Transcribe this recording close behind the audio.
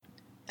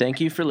Thank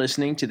you for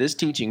listening to this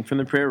teaching from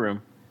the Prayer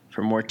Room.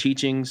 For more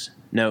teachings,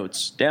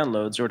 notes,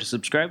 downloads, or to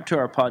subscribe to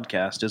our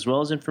podcast, as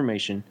well as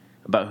information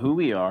about who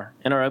we are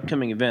and our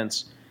upcoming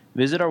events,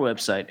 visit our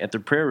website at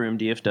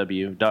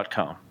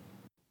theprayerroomdfw.com. Well,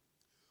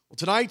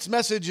 tonight's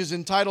message is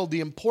entitled The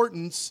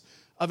Importance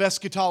of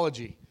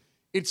Eschatology.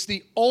 It's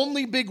the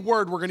only big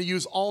word we're going to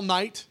use all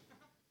night.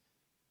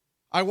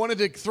 I wanted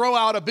to throw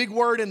out a big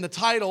word in the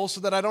title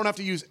so that I don't have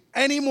to use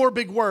any more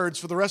big words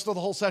for the rest of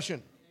the whole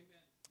session.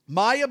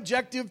 My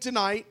objective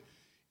tonight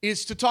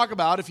is to talk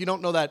about, if you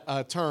don't know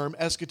that term,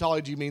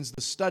 eschatology means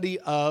the study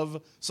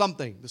of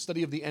something, the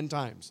study of the end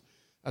times.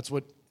 That's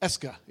what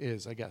escha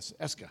is, I guess.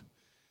 Escha.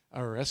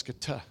 Or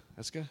eschata.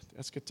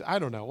 Eschata. I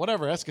don't know.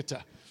 Whatever,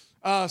 eschata.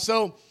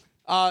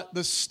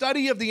 The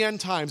study of the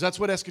end times, that's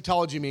what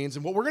eschatology means.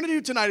 And what we're going to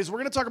do tonight is we're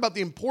going to talk about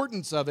the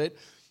importance of it,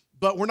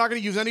 but we're not going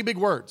to use any big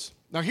words.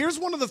 Now, here's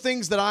one of the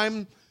things that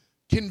I'm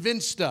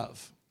convinced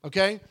of,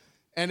 okay?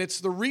 And it's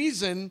the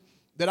reason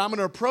that I'm going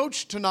to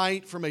approach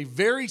tonight from a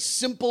very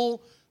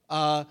simple,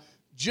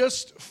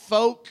 just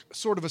folk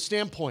sort of a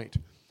standpoint.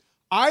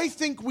 I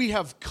think we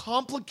have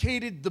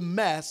complicated the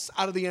mess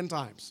out of the end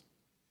times.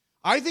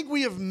 I think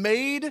we have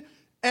made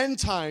end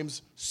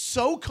times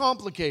so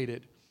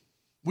complicated.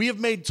 We have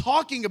made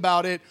talking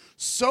about it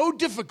so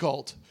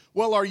difficult.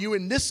 Well, are you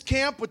in this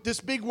camp with this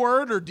big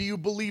word, or do you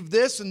believe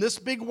this and this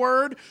big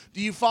word?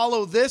 Do you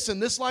follow this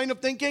and this line of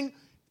thinking?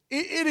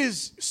 It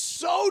is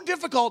so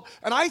difficult,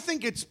 and I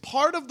think it's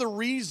part of the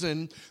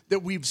reason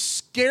that we've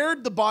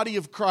scared the body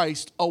of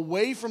Christ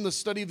away from the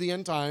study of the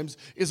end times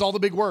is all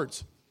the big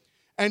words.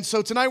 And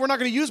so tonight we're not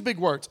going to use big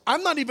words.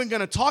 I'm not even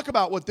going to talk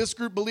about what this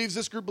group believes,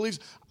 this group believes.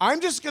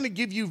 I'm just going to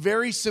give you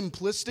very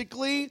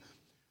simplistically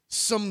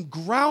some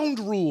ground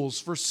rules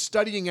for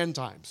studying end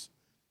times.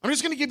 I'm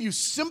just going to give you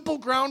simple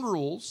ground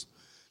rules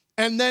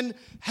and then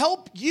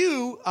help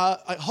you,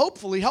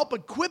 hopefully help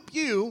equip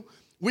you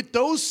with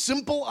those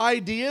simple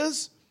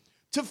ideas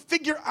to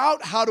figure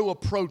out how to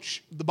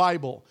approach the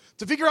Bible,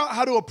 to figure out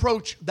how to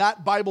approach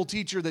that Bible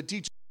teacher that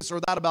teaches this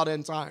or that about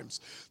end times,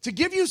 to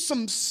give you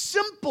some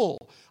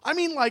simple,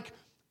 like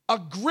a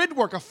grid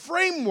work, a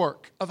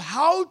framework of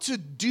how to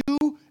do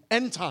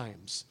end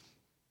times.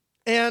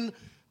 And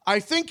I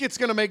think it's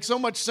going to make so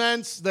much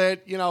sense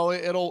that,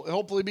 it'll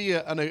hopefully be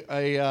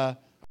a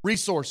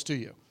resource to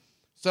you.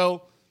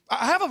 So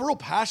I have a real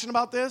passion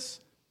about this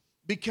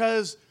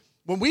because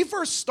when we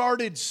first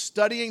started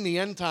studying the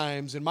end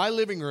times in my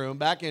living room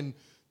back in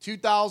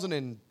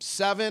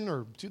 2007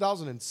 or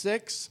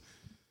 2006,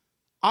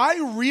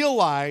 I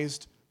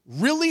realized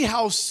really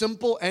how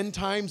simple end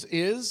times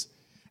is.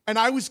 And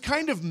I was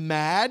kind of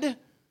mad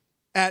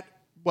at,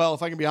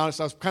 if I can be honest,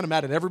 I was kind of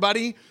mad at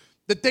everybody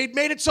that they'd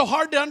made it so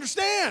hard to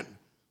understand.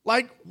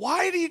 Like,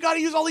 why do you got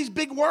to use all these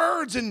big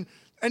words and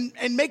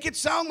make it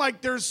sound like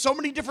there's so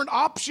many different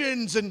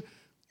options? And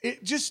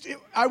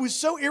I was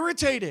so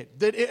irritated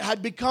that it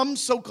had become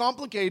so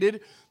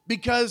complicated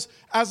because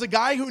as a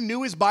guy who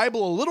knew his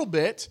Bible a little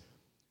bit,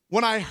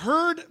 when I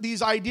heard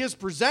these ideas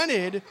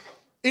presented,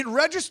 it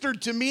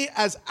registered to me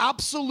as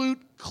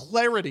absolute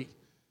clarity.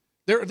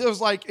 There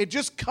was it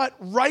just cut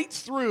right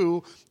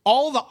through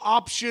all the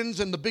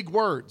options and the big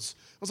words.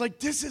 I was like,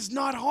 this is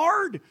not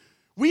hard.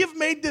 We have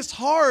made this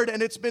hard,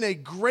 and it's been a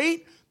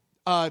great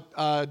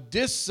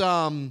service.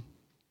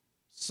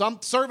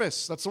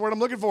 That's the word I'm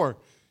looking for.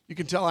 You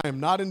can tell I am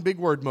not in big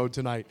word mode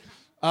tonight.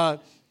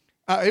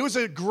 It was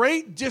a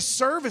great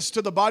disservice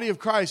to the body of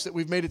Christ that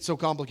we've made it so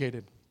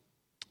complicated.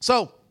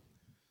 So,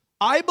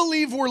 I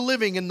believe we're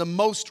living in the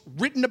most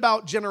written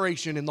about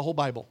generation in the whole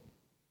Bible.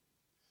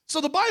 So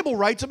the Bible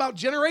writes about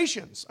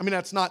generations.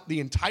 That's not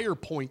the entire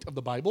point of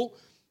the Bible,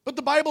 but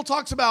the Bible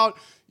talks about,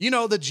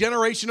 the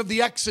generation of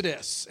the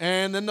Exodus.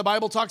 And then the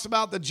Bible talks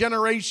about the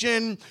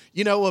generation,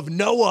 of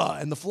Noah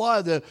and the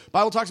flood. The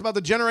Bible talks about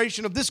the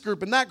generation of this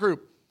group and that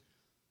group.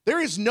 There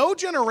is no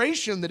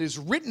generation that is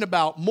written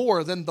about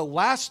more than the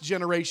last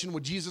generation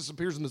when Jesus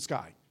appears in the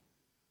sky.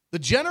 The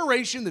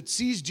generation that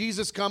sees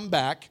Jesus come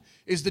back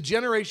is the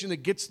generation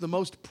that gets the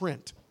most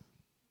print.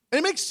 And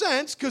it makes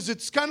sense because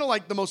it's kind of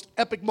like the most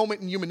epic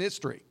moment in human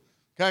history,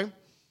 okay?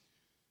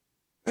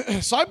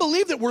 So I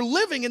believe that we're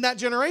living in that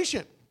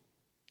generation.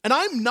 And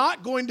I'm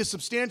not going to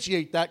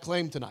substantiate that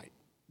claim tonight.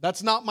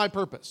 That's not my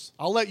purpose.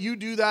 I'll let you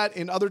do that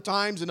in other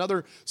times, in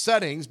other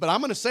settings, but I'm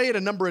going to say it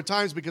a number of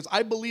times because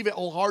I believe it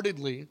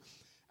wholeheartedly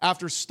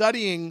after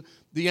studying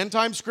the end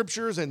time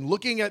scriptures and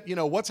looking at,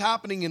 what's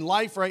happening in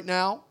life right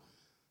now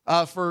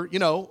for,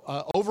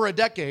 over a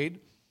decade.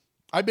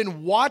 I've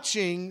been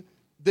watching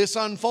this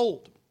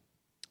unfold.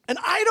 And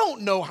I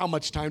don't know how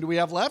much time do we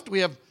have left.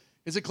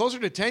 Is it closer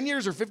to 10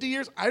 years or 50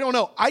 years? I don't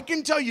know. I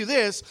can tell you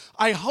this,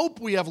 I hope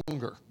we have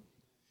longer.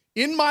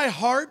 In my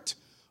heart,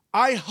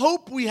 I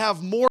hope we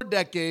have more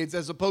decades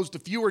as opposed to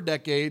fewer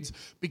decades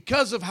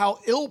because of how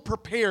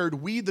ill-prepared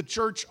we, the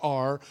church,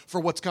 are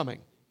for what's coming.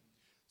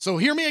 So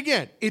hear me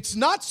again. It's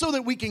not so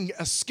that we can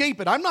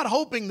escape it. I'm not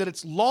hoping that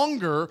it's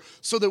longer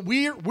so that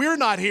we're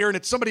not here and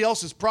it's somebody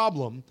else's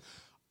problem.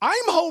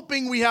 I'm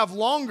hoping we have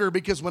longer,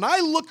 because when I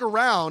look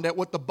around at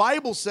what the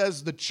Bible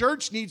says the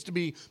church needs to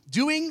be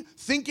doing,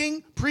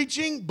 thinking,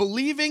 preaching,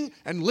 believing,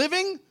 and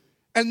living,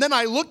 and then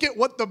I look at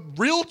what the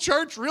real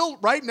church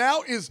right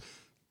now is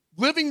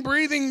living,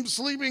 breathing,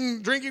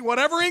 sleeping, drinking,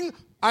 whatevering,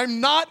 I'm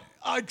not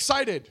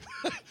excited.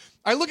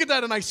 I look at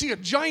that and I see a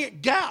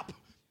giant gap,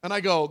 and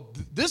I go,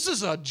 this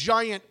is a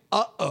giant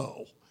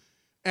uh-oh.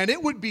 And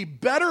it would be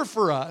better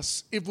for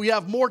us if we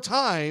have more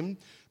time,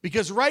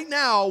 because right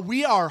now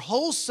we are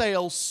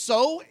wholesale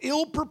so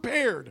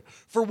ill-prepared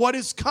for what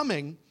is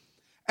coming,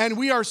 and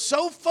we are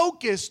so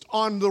focused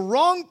on the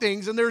wrong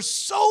things, and there's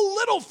so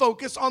little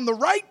focus on the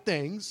right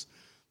things,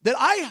 that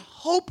I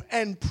hope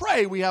and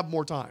pray we have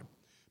more time,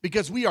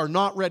 because we are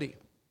not ready.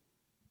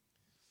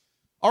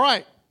 All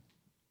right.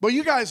 Well,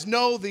 you guys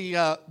know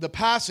the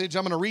passage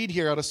I'm going to read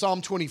here out of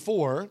Psalm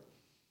 24,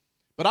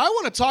 but I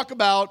want to talk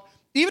about,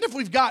 even if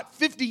we've got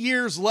 50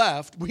 years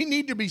left, we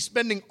need to be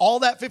spending all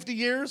that 50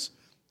 years,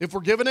 if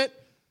we're given it,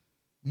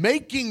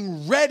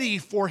 making ready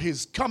for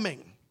his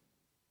coming.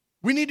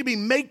 We need to be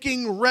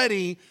making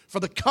ready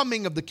for the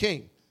coming of the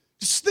king.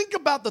 Just think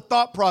about the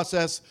thought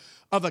process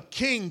of a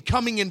king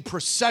coming in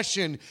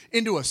procession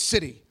into a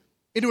city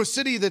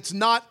that's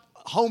not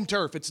home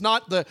turf. It's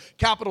not the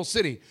capital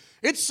city.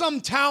 It's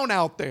some town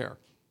out there.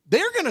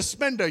 They're going to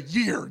spend a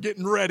year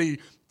getting ready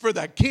for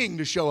that king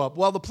to show up.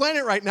 Well, the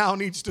planet right now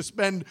needs to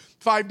spend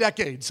 5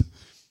 decades,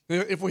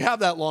 if we have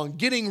that long,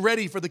 getting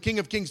ready for the King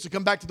of Kings to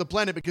come back to the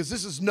planet, because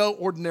this is no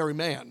ordinary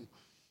man.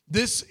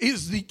 This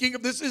is the king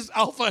of, this is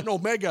Alpha and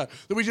Omega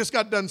that we just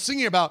got done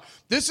singing about.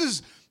 This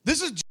is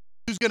Jesus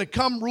who's going to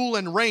come, rule,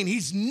 and reign.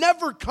 He's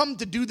never come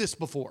to do this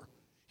before.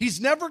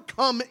 He's never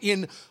come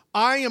in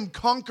I am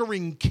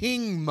conquering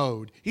king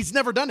mode. He's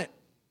never done it.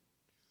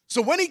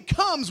 So when he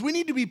comes, we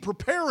need to be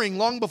preparing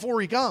long before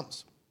he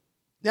comes.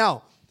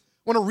 Now,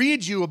 I want to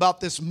read you about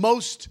this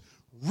most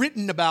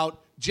written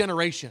about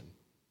generation.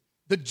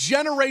 The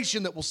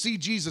generation that will see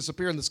Jesus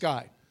appear in the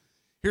sky.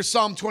 Here's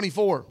Psalm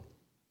 24.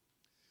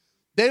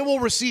 They will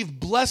receive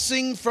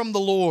blessing from the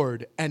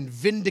Lord and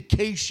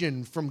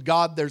vindication from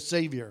God their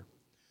Savior.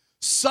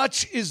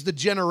 Such is the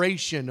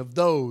generation of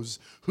those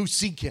who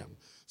seek him.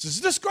 So this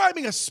is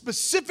describing a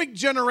specific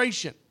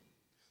generation.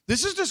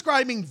 This is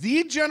describing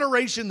the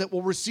generation that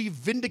will receive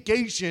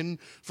vindication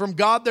from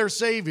God their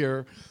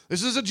Savior.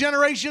 This is a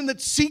generation that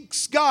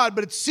seeks God,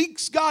 but it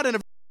seeks God in a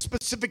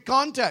specific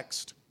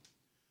context.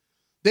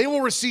 They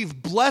will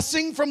receive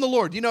blessing from the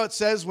Lord. You know, it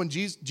says when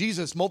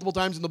Jesus, multiple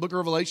times in the book of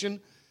Revelation,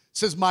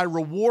 says, my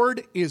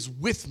reward is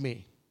with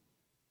me.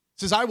 It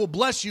says, I will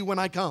bless you when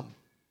I come.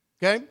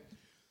 Okay?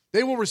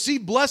 They will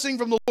receive blessing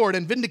from the Lord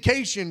and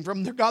vindication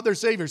from their God their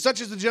Savior.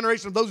 Such is the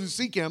generation of those who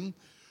seek him,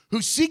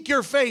 who seek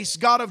your face,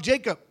 God of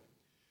Jacob.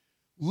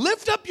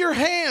 Lift up your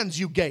hands,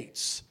 you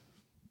gates.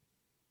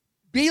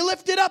 Be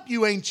lifted up,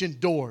 you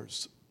ancient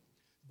doors,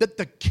 that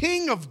the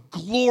King of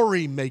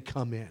glory may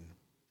come in.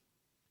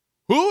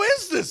 Who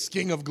is this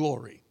King of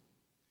glory?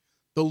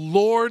 The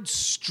Lord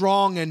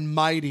strong and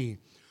mighty,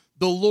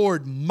 the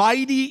Lord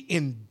mighty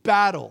in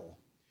battle.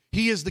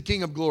 He is the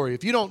King of glory.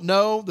 If you don't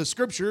know the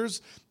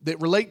scriptures that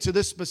relate to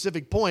this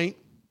specific point,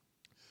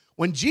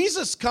 when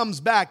Jesus comes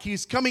back,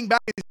 he's coming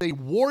back as a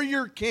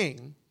warrior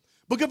king.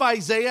 Book of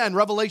Isaiah and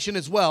Revelation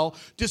as well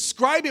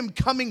describe him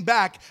coming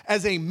back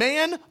as a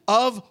man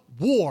of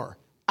war.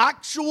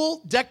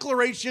 Actual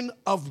declaration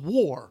of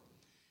war.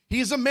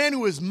 He is a man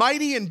who is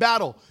mighty in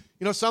battle.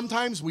 You know,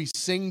 sometimes we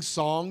sing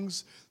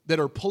songs that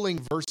are pulling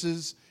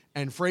verses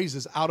and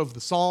phrases out of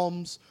the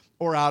Psalms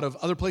or out of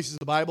other places of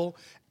the Bible,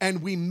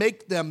 and we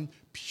make them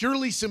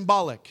purely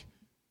symbolic.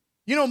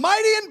 You know,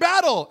 mighty in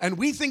battle. And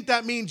we think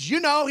that means, you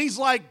know, he's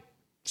like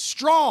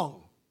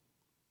strong.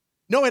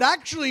 No, it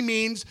actually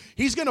means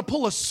he's going to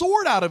pull a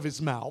sword out of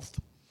his mouth,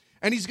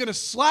 and he's going to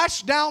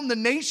slash down the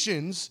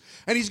nations,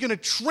 and he's going to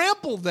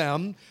trample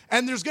them,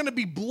 and there's going to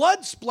be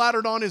blood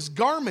splattered on his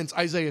garments,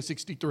 Isaiah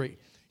 63.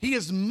 He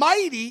is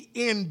mighty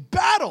in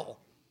battle.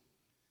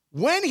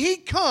 When he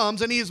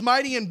comes and he is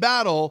mighty in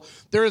battle,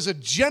 there is a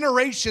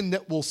generation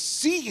that will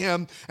see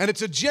him, and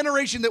it's a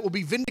generation that will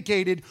be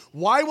vindicated.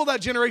 Why will that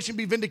generation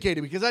be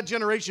vindicated? Because that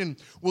generation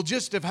will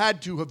just have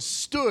had to have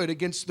stood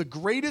against the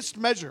greatest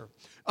measure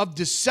of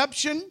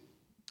deception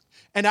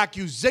and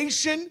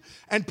accusation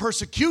and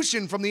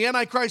persecution from the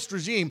Antichrist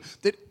regime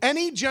that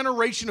any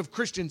generation of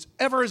Christians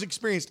ever has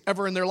experienced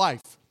ever in their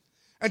life.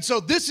 And so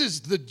this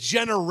is the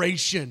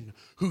generation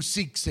who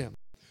seeks him.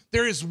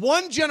 There is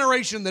one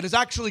generation that is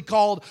actually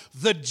called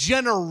the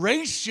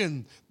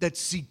generation that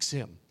seeks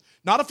him.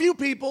 Not a few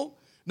people,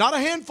 not a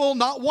handful,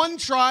 not one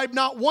tribe,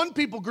 not one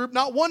people group,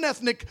 not one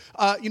ethnic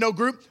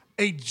group.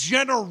 A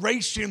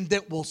generation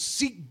that will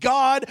seek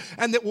God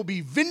and that will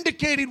be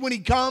vindicated when he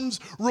comes,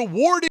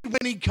 rewarded when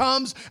he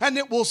comes, and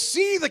that will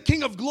see the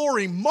King of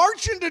glory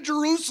march into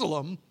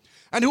Jerusalem,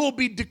 and who will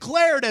be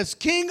declared as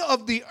King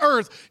of the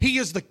earth. He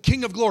is the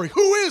King of glory.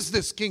 Who is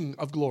this King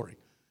of glory?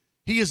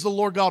 He is the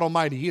Lord God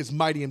Almighty. He is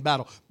mighty in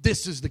battle.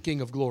 This is the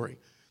King of glory.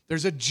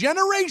 There's a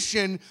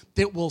generation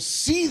that will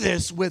see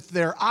this with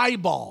their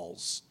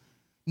eyeballs.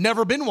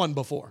 Never been one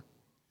before.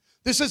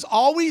 This has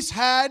always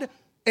had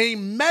a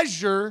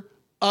measure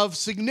of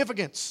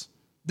significance.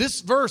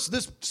 This verse,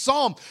 this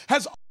psalm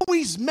has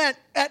always meant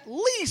at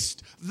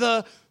least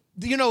the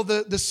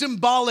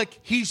symbolic,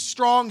 he's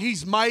strong,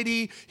 he's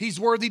mighty, he's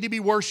worthy to be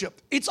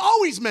worshiped. It's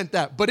always meant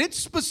that, but it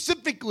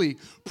specifically,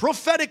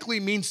 prophetically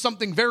means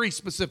something very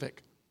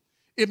specific.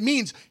 It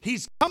means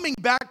he's coming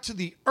back to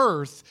the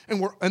earth,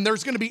 and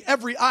there's going to be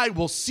every eye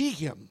will see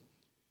him.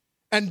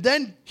 And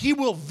then he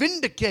will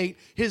vindicate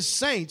his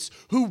saints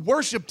who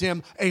worshiped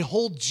him, a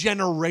whole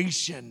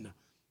generation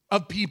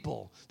of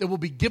people that will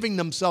be giving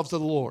themselves to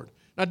the Lord.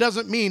 Now, it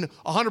doesn't mean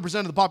 100%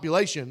 of the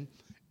population,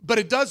 but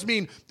it does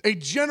mean a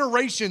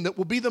generation that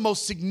will be the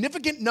most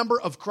significant number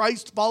of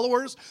Christ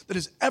followers that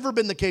has ever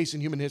been the case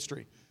in human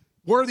history.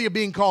 Worthy of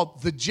being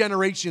called the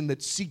generation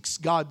that seeks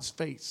God's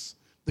face,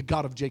 the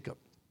God of Jacob.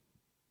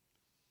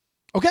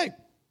 Okay,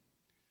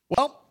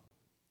 well,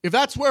 if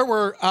that's where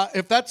we're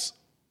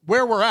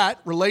at,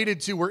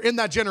 related to we're in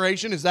that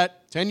generation, is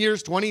that 10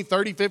 years, 20,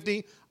 30,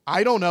 50?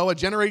 I don't know. A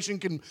generation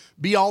can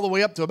be all the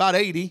way up to about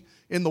 80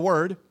 in the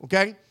word,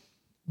 okay?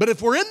 But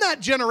if we're in that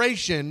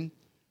generation,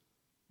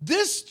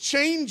 this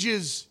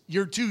changes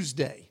your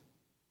Tuesday,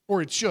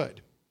 or it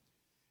should.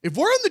 If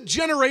we're in the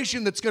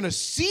generation that's going to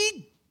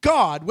see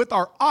God with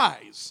our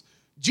eyes,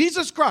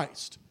 Jesus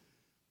Christ,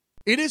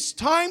 it is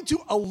time to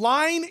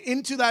align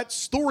into that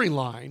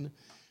storyline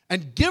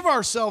and give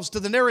ourselves to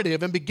the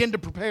narrative and begin to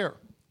prepare.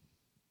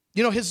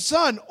 You know, his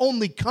son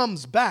only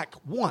comes back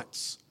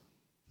once.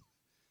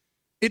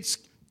 It's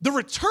the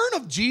return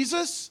of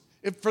Jesus,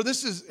 if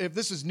this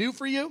is new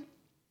for you,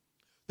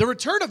 the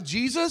return of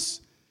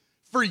Jesus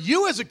for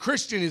you as a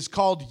Christian is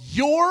called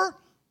your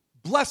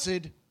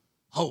blessed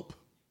hope.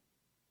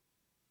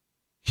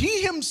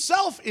 He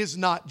himself is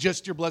not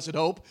just your blessed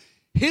hope.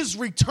 His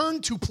return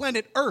to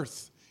planet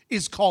Earth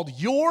is called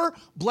your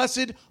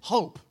blessed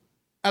hope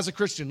as a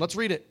Christian. Let's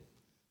read it.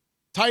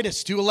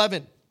 Titus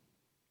 2:11.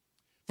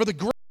 For the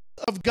grace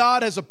of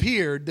God has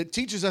appeared that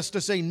teaches us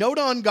to say no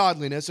to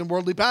ungodliness and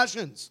worldly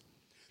passions,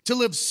 to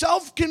live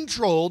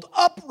self-controlled,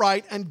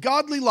 upright, and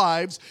godly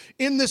lives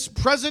in this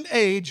present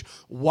age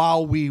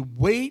while we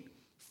wait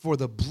for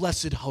the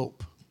blessed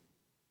hope,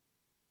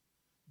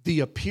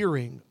 the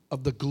appearing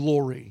of the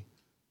glory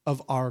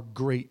of our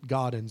great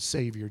God and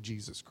Savior,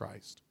 Jesus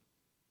Christ.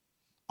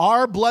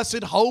 Our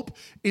blessed hope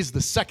is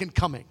the second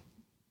coming.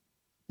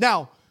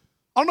 Now,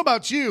 I don't know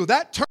about you,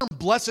 that term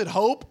blessed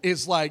hope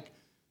is like,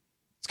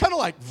 it's kind of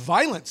like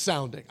violent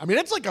sounding. I mean,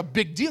 it's like a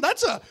big deal.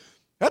 That's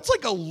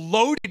like a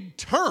loaded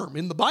term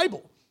in the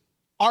Bible.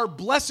 Our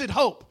blessed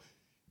hope.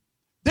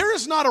 There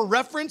is not a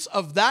reference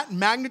of that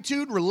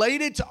magnitude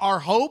related to our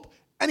hope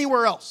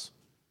anywhere else.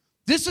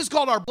 This is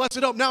called our blessed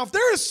hope. Now, if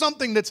there is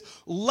something that's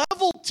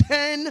level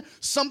 10,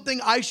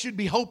 something I should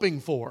be hoping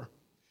for,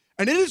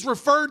 and it is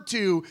referred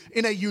to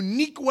in a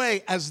unique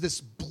way as this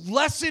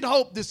blessed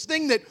hope, this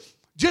thing that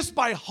just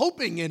by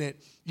hoping in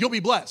it, you'll be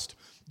blessed.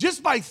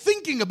 Just by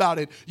thinking about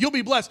it, you'll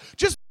be blessed.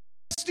 Just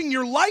investing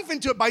your life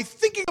into it, by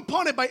thinking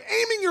upon it, by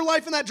aiming your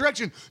life in that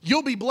direction,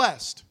 you'll be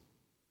blessed.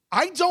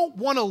 I don't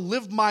want to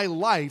live my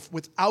life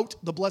without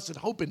the blessed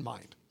hope in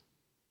mind.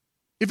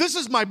 If this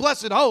is my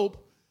blessed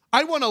hope,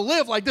 I want to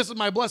live like this is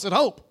my blessed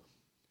hope.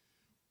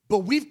 But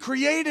we've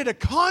created a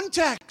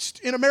context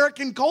in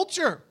American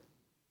culture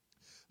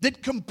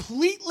that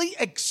completely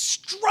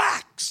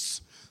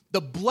extracts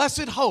the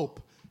blessed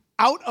hope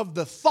out of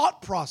the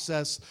thought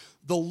process,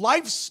 the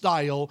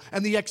lifestyle,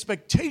 and the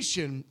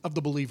expectation of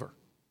the believer.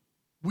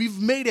 We've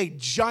made a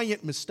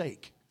giant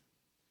mistake.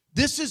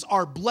 This is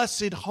our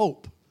blessed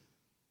hope.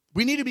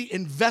 We need to be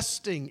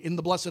investing in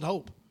the blessed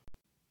hope.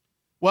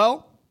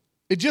 Well,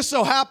 it just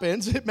so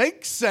happens, it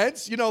makes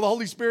sense. You know, the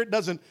Holy Spirit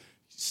doesn't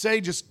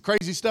say just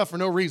crazy stuff for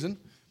no reason.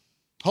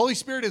 Holy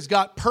Spirit has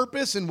got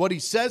purpose in what he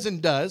says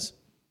and does.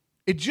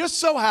 It just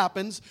so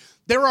happens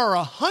there are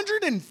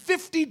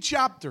 150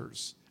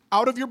 chapters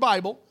out of your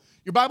Bible.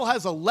 Your Bible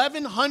has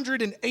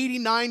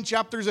 1,189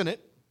 chapters in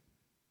it.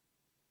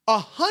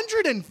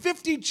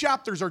 150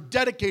 chapters are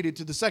dedicated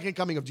to the second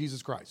coming of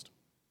Jesus Christ.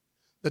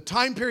 The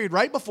time period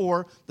right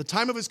before, the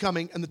time of his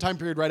coming, and the time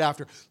period right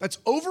after. That's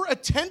over a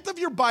tenth of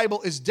your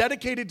Bible is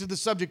dedicated to the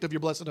subject of your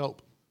blessed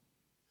hope.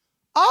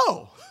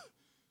 Oh,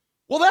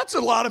 well, that's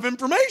a lot of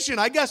information.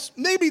 I guess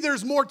maybe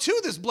there's more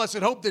to this blessed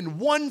hope than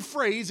one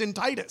phrase in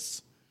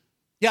Titus.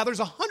 Yeah, there's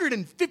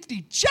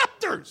 150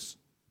 chapters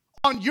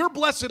on your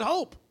blessed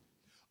hope.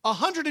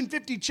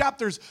 150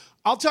 chapters.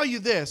 I'll tell you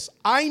this,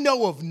 I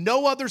know of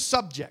no other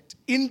subject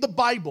in the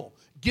Bible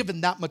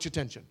given that much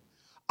attention.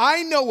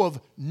 I know of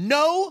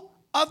no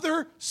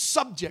other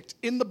subject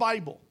in the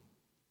Bible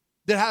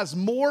that has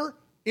more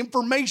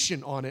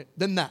information on it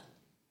than that.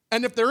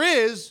 And if there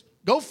is,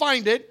 go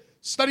find it,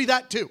 study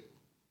that too.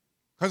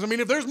 Because, I mean,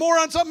 if there's more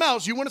on something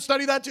else, you want to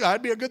study that too.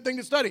 That'd be a good thing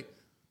to study.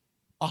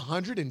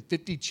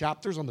 150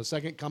 chapters on the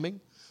second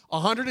coming.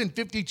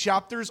 150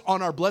 chapters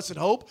on our blessed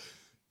hope.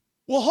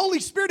 Well, Holy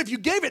Spirit, if you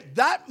gave it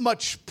that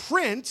much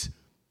print,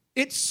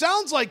 it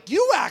sounds like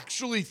you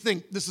actually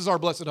think this is our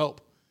blessed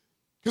hope.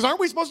 Because aren't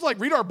we supposed to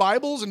read our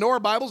Bibles and know our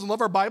Bibles and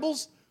love our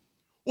Bibles?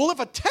 Well, if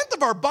a tenth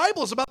of our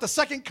Bible is about the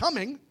second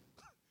coming,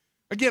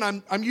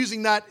 again, I'm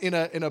using that in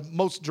a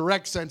most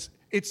direct sense.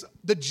 It's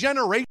the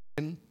generation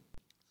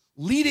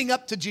leading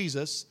up to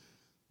Jesus,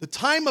 the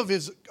time of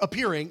his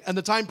appearing, and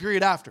the time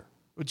period after.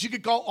 But you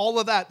could call all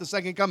of that the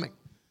second coming.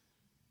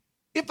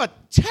 If a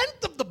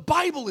tenth of the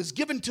Bible is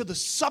given to the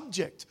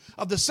subject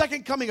of the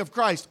second coming of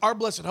Christ, our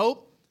blessed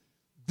hope,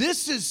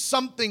 this is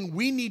something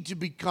we need to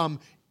become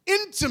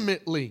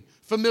intimately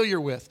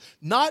familiar with,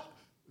 not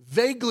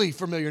vaguely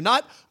familiar,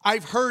 not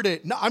I've heard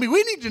it. No, I mean,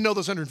 we need to know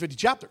those 150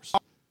 chapters.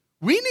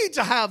 We need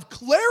to have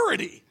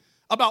clarity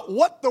about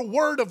what the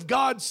Word of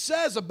God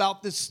says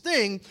about this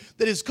thing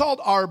that is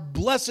called our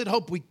blessed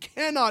hope. We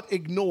cannot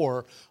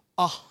ignore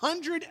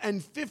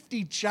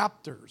 150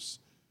 chapters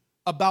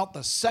about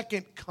the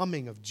second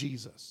coming of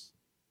Jesus.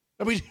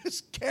 And we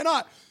just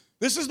cannot.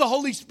 This is the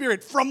Holy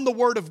Spirit from the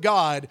Word of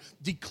God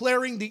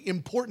declaring the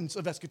importance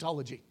of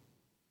eschatology,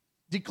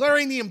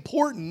 declaring the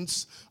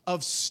importance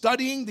of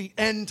studying the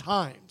end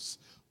times.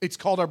 It's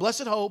called our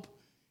blessed hope.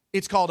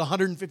 It's called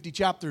 150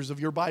 chapters of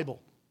your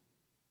Bible.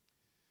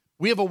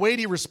 We have a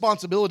weighty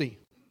responsibility.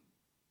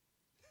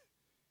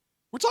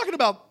 We're talking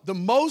about the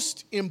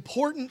most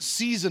important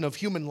season of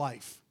human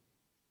life,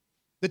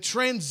 the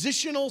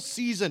transitional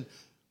season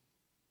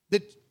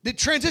that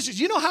transitions.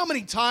 You know how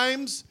many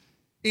times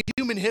in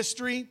human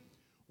history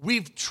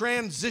we've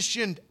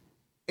transitioned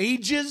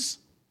ages?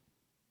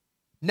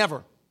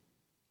 Never.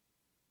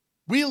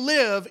 We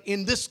live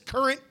in this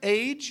current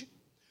age.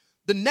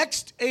 The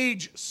next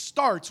age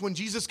starts when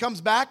Jesus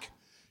comes back.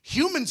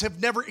 Humans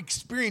have never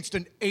experienced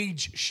an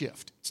age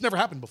shift. It's never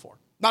happened before,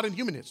 not in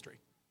human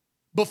history.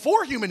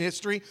 Before human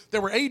history,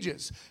 there were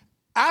ages.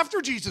 After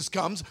Jesus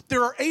comes,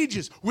 there are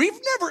ages. We've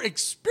never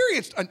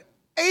experienced an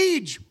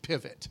age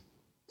pivot.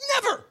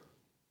 Never.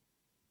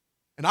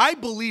 And I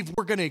believe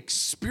we're going to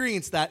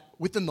experience that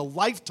within the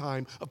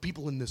lifetime of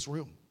people in this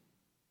room.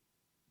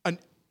 An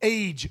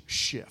age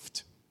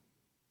shift.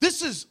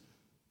 This is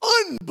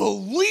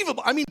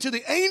unbelievable. I mean, to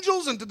the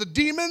angels and to the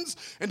demons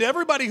and to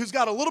everybody who's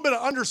got a little bit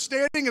of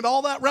understanding and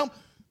all that realm,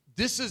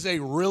 this is a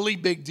really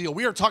big deal.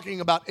 We are talking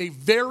about a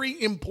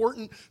very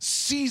important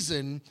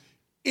season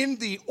in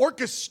the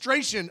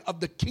orchestration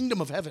of the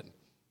kingdom of heaven.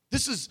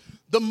 This is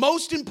the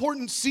most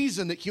important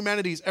season that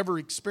humanity's ever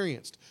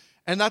experienced.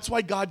 And that's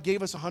why God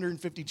gave us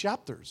 150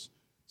 chapters,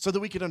 so that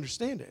we could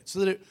understand it, so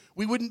that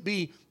we wouldn't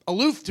be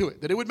aloof to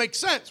it, that it would make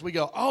sense. We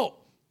go, oh,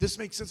 this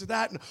makes sense of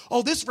that. And,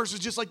 oh, this verse is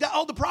just like that.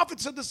 Oh, the prophet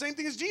said the same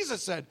thing as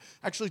Jesus said.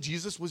 Actually,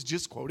 Jesus was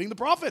just quoting the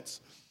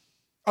prophets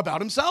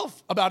about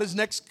himself, about his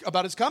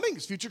coming,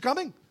 his future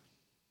coming.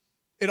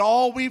 It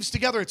all weaves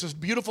together. It's a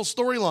beautiful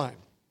storyline.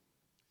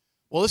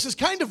 Well, this is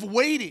kind of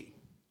weighty,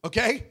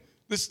 okay?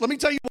 Let me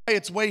tell you why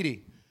it's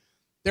weighty.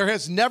 There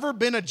has never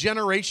been a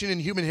generation in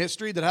human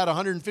history that had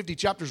 150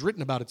 chapters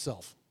written about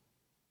itself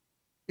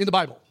in the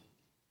Bible.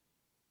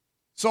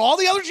 So all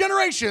the other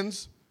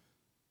generations,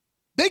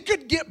 they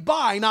could get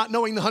by not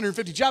knowing the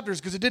 150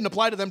 chapters because it didn't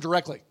apply to them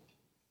directly.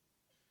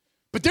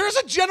 But there's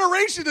a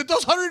generation that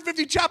those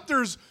 150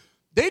 chapters,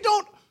 they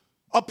don't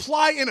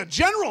apply in a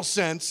general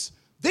sense.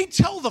 They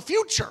tell the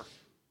future.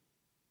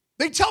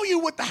 They tell you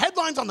what the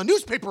headlines on the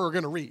newspaper are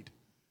going to read.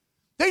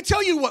 They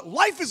tell you what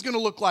life is going to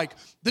look like,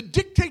 the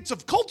dictates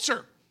of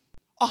culture.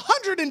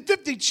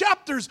 150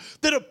 chapters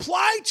that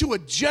apply to a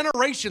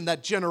generation.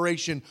 That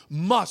generation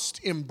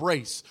must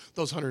embrace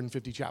those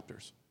 150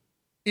 chapters.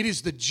 It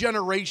is the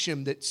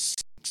generation that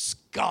seeks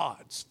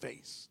God's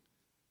face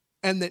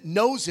and that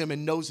knows him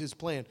and knows his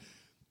plan.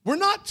 We're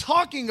not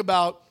talking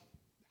about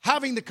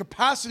having the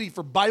capacity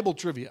for Bible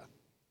trivia.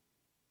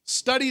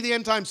 Study the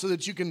end times so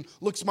that you can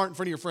look smart in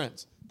front of your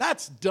friends.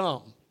 That's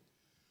dumb.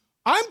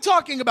 I'm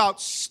talking about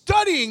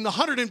studying the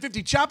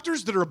 150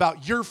 chapters that are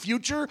about your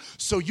future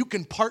so you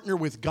can partner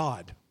with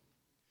God.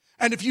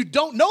 And if you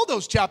don't know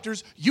those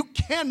chapters, you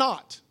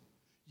cannot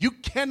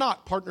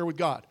partner with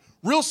God.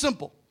 Real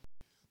simple.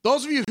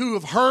 Those of you who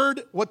have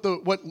heard what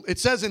it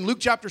says in Luke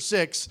chapter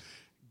 6,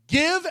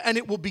 give and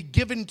it will be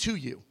given to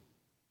you.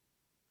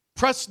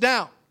 Pressed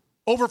down,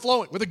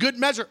 overflowing with a good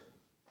measure.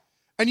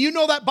 And you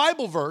know that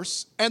Bible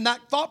verse and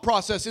that thought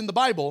process in the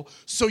Bible,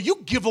 so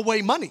you give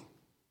away money.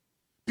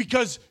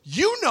 Because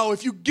you know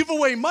if you give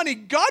away money,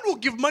 God will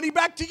give money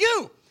back to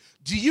you.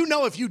 Do you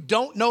know if you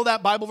don't know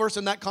that Bible verse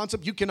and that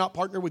concept, you cannot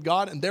partner with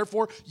God and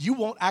therefore you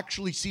won't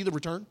actually see the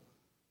return?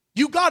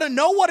 You got to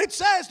know what it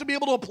says to be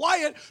able to apply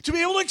it, to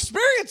be able to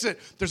experience it.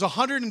 There's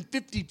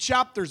 150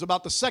 chapters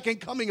about the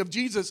second coming of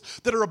Jesus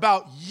that are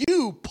about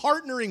you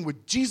partnering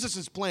with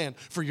Jesus' plan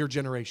for your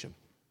generation.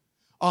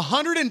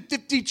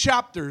 150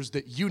 chapters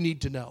that you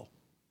need to know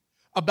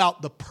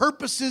about the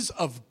purposes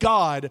of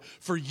God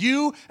for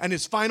you and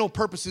his final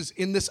purposes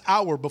in this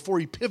hour before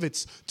he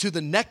pivots to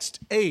the next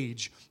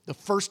age, the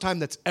first time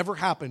that's ever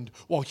happened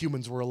while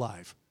humans were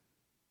alive.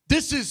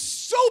 This is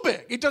so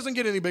big. It doesn't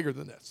get any bigger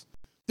than this.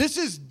 This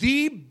is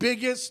the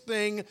biggest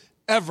thing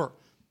ever.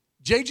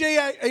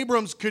 J.J.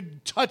 Abrams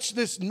could touch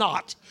this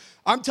knot.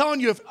 I'm telling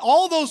you, if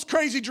all those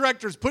crazy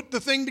directors put the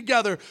thing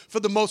together for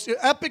the most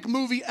epic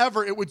movie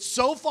ever, it would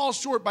so fall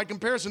short by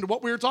comparison to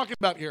what we were talking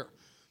about here.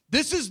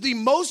 This is the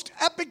most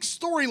epic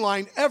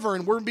storyline ever,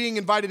 and we're being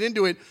invited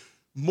into it.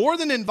 More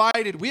than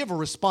invited, we have a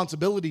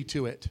responsibility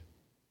to it.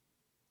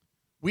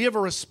 We have a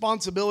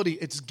responsibility.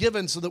 It's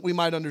given so that we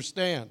might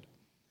understand,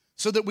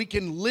 so that we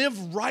can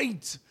live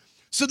right,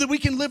 so that we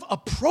can live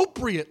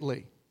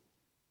appropriately.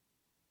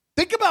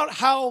 Think about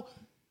how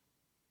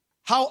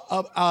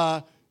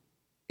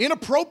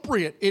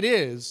inappropriate it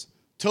is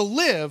to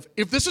live,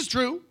 if this is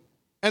true,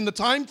 and the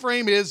time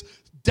frame is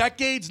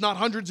decades, not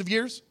hundreds of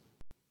years.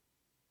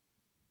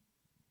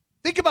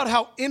 Think about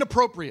how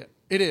inappropriate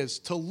it is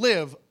to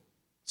live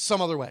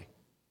some other way.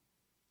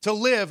 To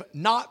live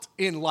not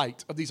in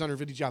light of these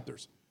 150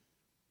 chapters.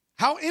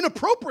 How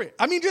inappropriate.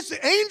 I mean, just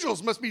the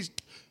angels must be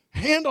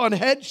hand on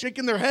head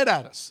shaking their head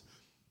at us.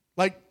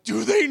 Like,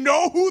 do they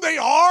know who they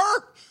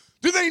are?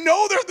 Do they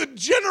know they're the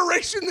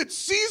generation that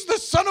sees the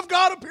Son of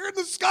God appear in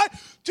the sky?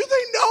 Do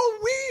they know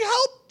we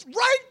helped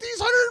write these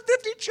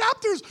 150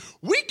 chapters?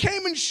 We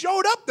came and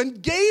showed up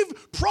and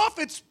gave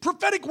prophets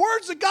prophetic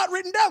words that got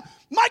written down.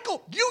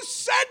 Michael, you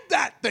said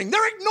that thing.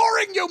 They're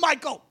ignoring you,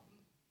 Michael.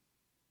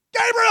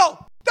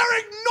 Gabriel, they're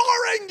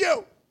ignoring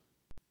you.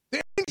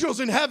 The angels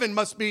in heaven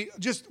must be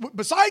just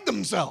beside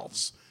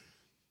themselves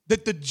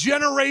that the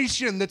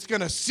generation that's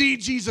going to see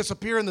Jesus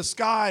appear in the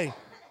sky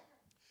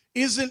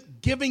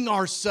isn't giving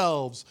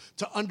ourselves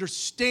to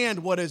understand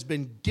what has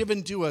been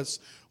given to us,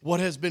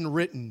 what has been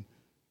written.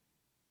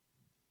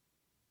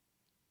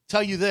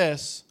 Tell you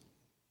this,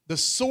 the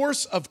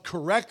source of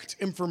correct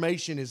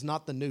information is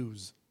not the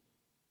news.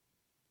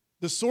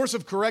 The source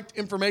of correct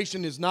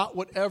information is not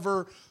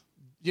whatever,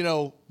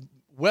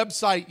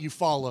 website you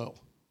follow.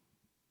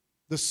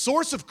 The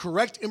source of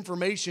correct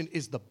information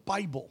is the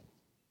Bible.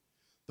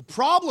 The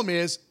problem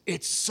is,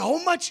 it's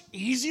so much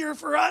easier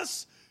for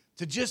us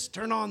to just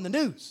turn on the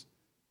news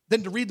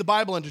than to read the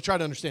Bible and to try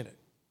to understand it.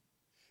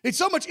 It's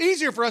so much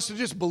easier for us to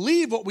just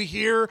believe what we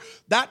hear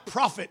that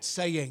prophet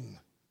saying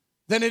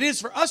than it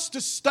is for us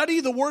to study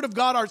the Word of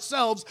God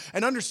ourselves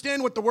and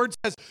understand what the Word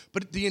says.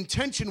 But the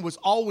intention was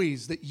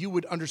always that you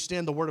would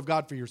understand the Word of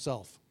God for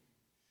yourself.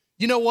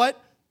 You know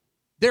what?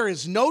 There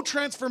is no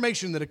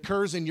transformation that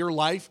occurs in your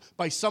life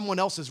by someone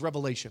else's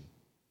revelation.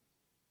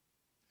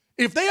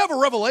 If they have a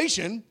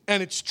revelation,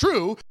 and it's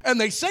true, and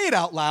they say it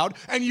out loud,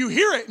 and you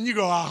hear it, and you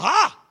go,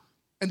 aha!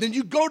 And then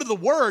you go to the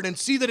Word and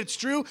see that it's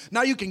true,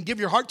 now you can give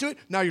your heart to it,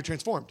 now you're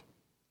transformed.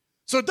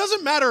 So it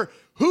doesn't matter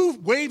who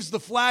waves the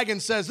flag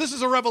and says, this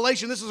is a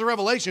revelation, this is a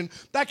revelation.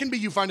 That can be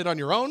you find it on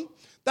your own.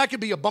 That could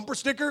be a bumper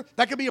sticker.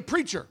 That could be a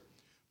preacher.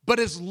 But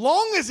as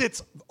long as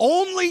it's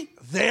only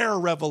their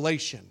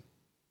revelation,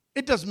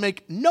 it does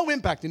make no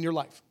impact in your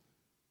life.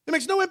 It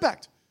makes no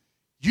impact.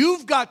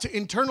 You've got to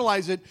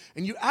internalize it,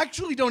 and you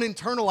actually don't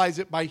internalize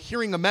it by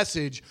hearing a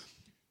message.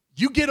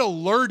 You get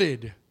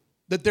alerted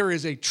that there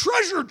is a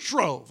treasure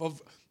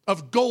trove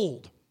of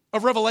gold,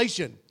 of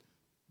revelation,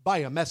 by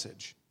a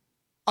message.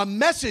 A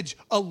message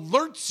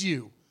alerts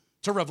you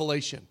to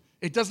revelation.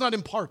 It does not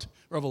impart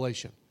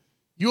revelation.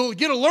 You'll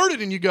get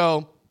alerted and you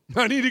go,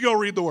 I need to go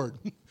read the Word.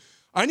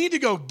 I need to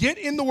go get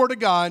in the Word of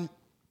God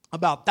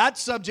about that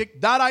subject,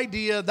 that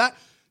idea,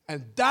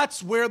 and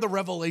that's where the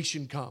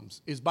revelation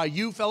comes, is by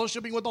you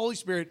fellowshipping with the Holy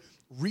Spirit,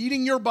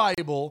 reading your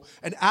Bible,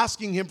 and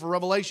asking Him for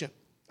revelation.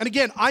 And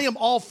again, I am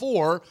all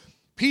for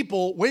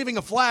people waving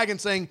a flag and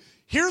saying,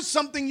 here's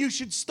something you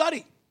should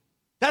study.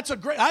 That's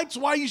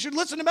why you should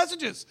listen to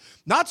messages.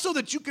 Not so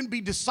that you can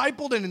be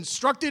discipled and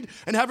instructed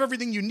and have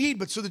everything you need,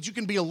 but so that you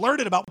can be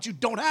alerted about what you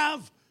don't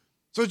have,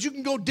 so that you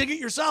can go dig it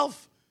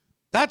yourself.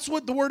 That's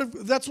what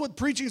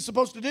preaching is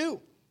supposed to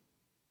do.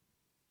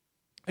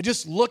 I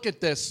just look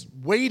at this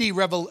weighty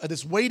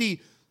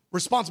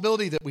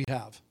responsibility that we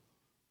have.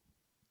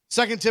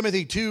 2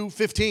 Timothy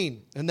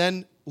 2:15, and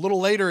then a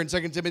little later in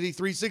 2 Timothy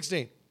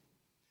 3:16.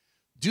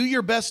 Do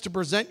your best to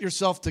present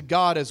yourself to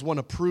God as one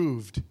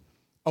approved,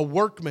 a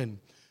workman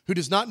who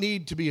does not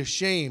need to be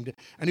ashamed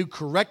and who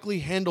correctly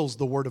handles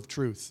the word of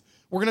truth.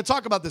 We're going to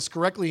talk about this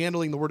correctly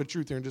handling the word of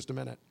truth here in just a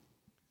minute.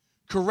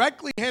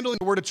 Correctly handling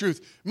the word of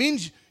truth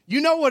means you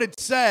know what it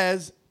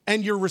says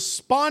and you're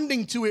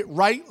responding to it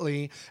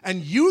rightly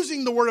and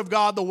using the word of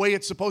God the way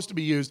it's supposed to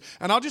be used.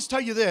 And I'll just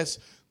tell you this,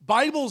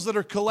 Bibles that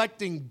are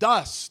collecting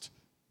dust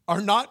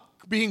are not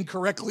being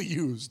correctly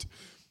used.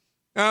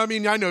 I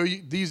mean, I know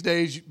these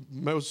days,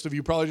 most of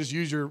you probably just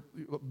use your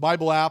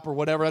Bible app or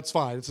whatever. That's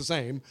fine. It's the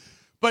same.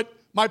 But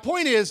my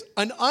point is,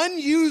 an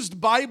unused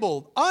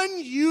Bible,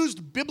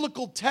 unused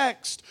biblical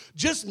text,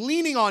 just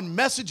leaning on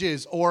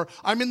messages or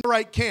I'm in the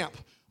right camp.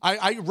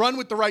 I run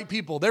with the right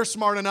people. They're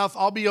smart enough.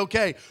 I'll be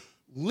okay.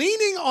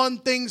 Leaning on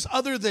things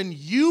other than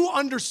you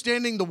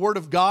understanding the Word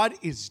of God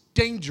is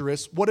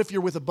dangerous. What if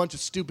you're with a bunch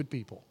of stupid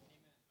people?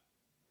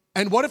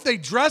 And what if they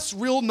dress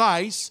real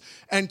nice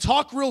and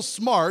talk real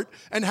smart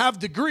and have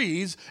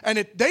degrees and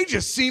they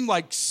just seem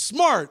like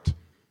smart?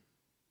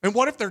 And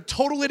what if they're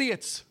total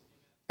idiots?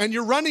 and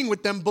you're running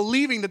with them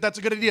believing that that's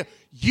a good idea.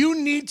 You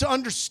need to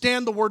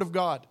understand the Word of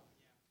God.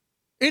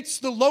 It's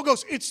the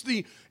Logos. It's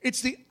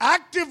the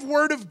active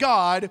Word of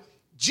God.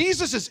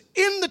 Jesus is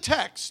in the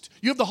text.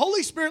 You have the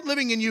Holy Spirit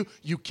living in you.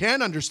 You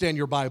can understand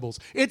your Bibles.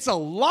 It's a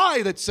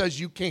lie that says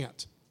you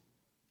can't.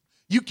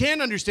 You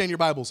can understand your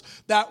Bibles.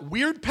 That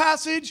weird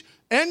passage,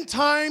 end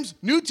times,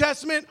 New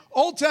Testament,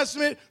 Old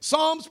Testament,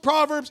 Psalms,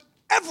 Proverbs,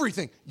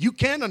 everything. You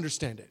can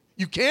understand it.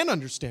 You can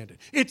understand it.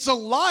 It's a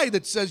lie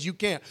that says you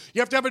can't.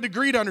 You have to have a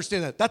degree to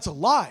understand that. That's a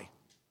lie.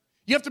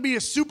 You have to be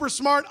a super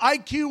smart,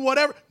 IQ,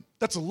 whatever.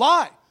 That's a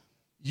lie.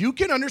 You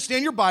can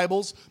understand your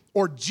Bibles,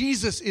 or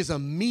Jesus is a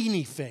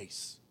meanie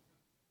face.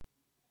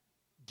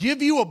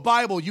 Give you a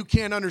Bible you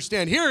can't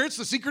understand. Here, it's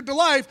the secret to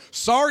life.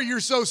 Sorry you're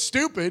so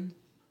stupid.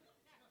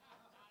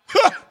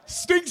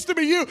 Stinks to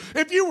be you.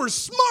 If you were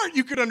smart,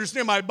 you could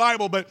understand my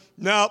Bible, but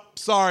no,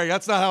 sorry,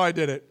 that's not how I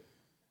did it.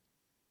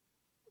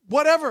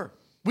 Whatever.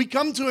 We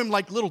come to him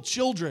like little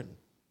children.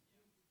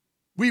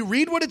 We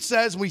read what it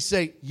says and we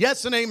say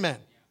yes and amen.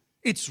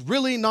 It's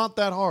really not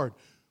that hard.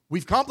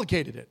 We've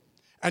complicated it.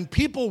 And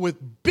people with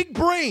big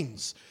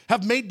brains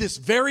have made this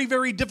very,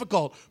 very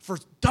difficult for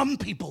dumb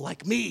people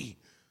like me.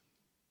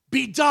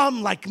 Be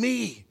dumb like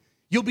me.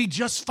 You'll be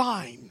just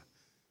fine.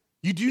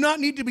 You do not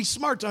need to be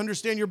smart to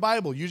understand your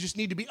Bible. You just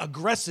need to be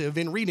aggressive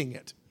in reading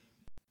it.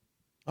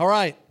 All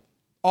right.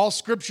 All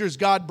scripture is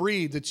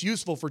God-breathed. It's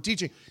useful for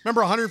teaching.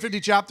 Remember 150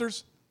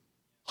 chapters?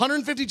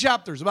 150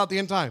 chapters about the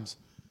end times.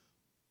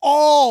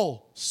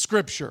 All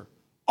scripture.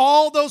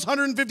 All those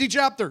 150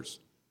 chapters.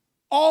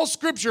 All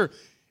scripture.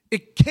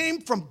 It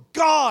came from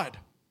God.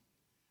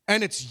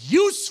 And it's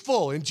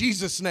useful in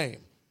Jesus' name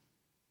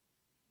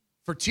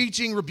for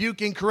teaching,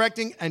 rebuking,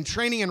 correcting, and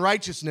training in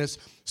righteousness,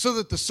 so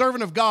that the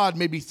servant of God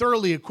may be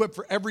thoroughly equipped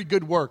for every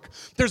good work.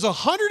 There's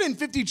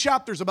 150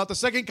 chapters about the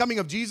second coming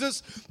of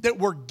Jesus that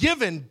were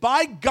given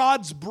by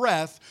God's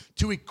breath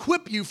to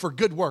equip you for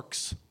good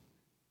works.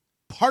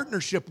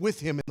 Partnership with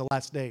him in the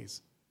last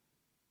days.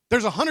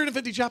 There's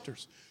 150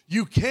 chapters.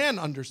 You can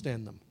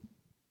understand them.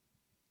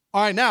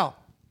 All right, now,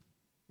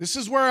 this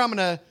is where I'm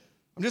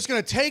just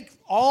going to take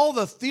all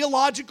the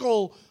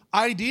theological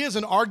ideas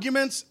and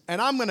arguments,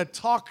 and I'm going to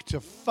talk to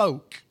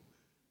folk.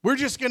 We're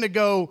just going to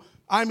go,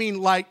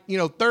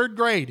 third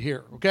grade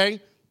here,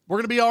 okay? We're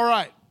going to be all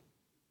right.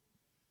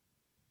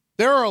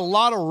 There are a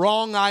lot of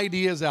wrong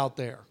ideas out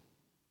there,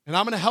 and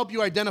I'm going to help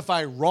you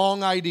identify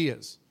wrong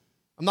ideas.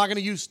 I'm not going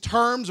to use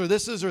terms or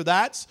thises or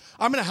that's.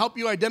 I'm going to help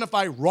you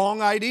identify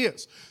wrong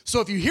ideas.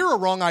 So if you hear a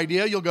wrong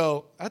idea, you'll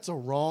go, that's a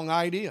wrong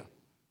idea.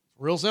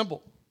 Real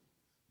simple.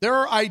 There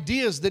are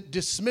ideas that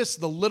dismiss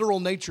the literal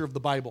nature of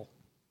the Bible.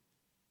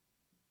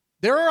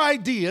 There are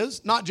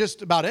ideas, not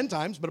just about end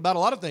times, but about a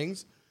lot of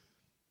things,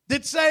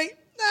 that say,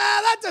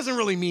 that doesn't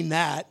really mean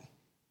that.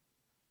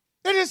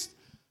 They're just,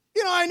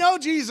 I know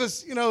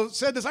Jesus,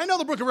 said this. I know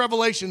the book of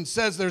Revelation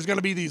says there's going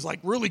to be these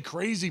really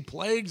crazy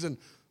plagues and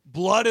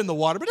blood in the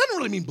water, but it doesn't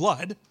really mean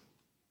blood.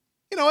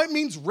 It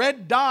means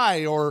red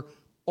dye or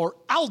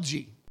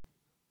algae.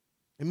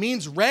 It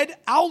means red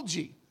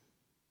algae.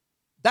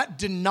 That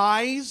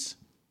denies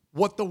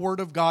what the Word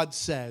of God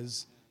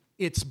says.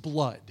 It's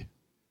blood.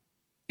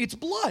 It's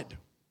blood.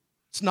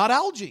 It's not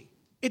algae.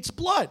 It's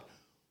blood.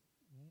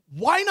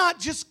 Why not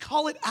just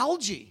call it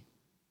algae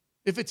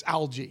if it's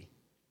algae?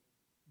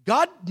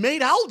 God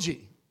made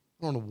algae.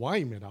 I don't know why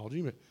he made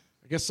algae, but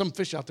I guess some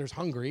fish out there is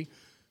hungry.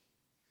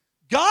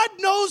 God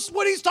knows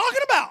what he's talking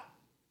about.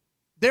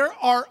 There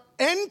are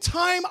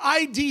end-time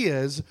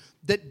ideas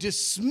that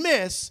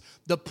dismiss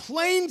the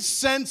plain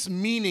sense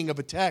meaning of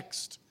a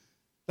text.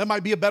 That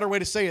might be a better way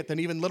to say it than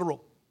even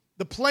literal.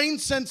 The plain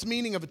sense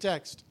meaning of a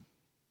text.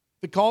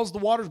 If it calls the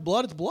waters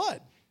blood, it's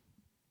blood.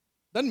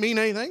 Doesn't mean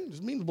anything. It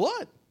just means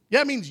blood. Yeah,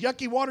 it means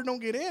yucky water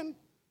don't get in.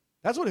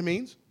 That's what it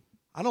means.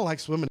 I don't like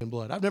swimming in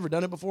blood. I've never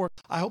done it before.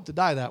 I hope to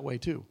die that way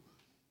too.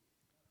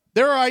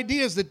 There are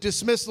ideas that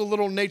dismiss the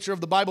literal nature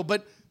of the Bible,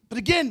 but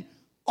again,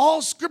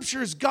 all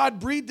scripture is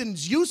God-breathed and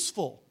is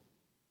useful.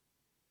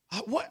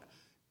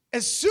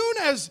 As soon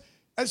as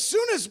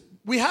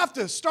we have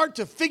to start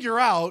to figure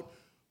out,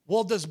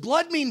 well, does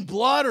blood mean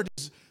blood, or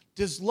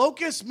does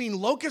locust mean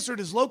locust, or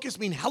does locust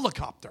mean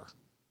helicopter?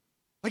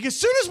 As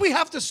soon as we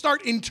have to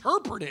start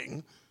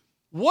interpreting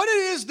what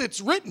it is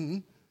that's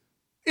written,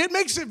 it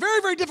makes it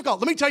very, very difficult.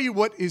 Let me tell you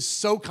what is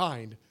so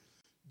kind.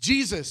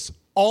 Jesus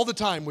all the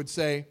time would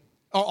say,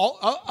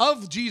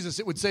 of Jesus,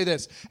 it would say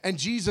this, and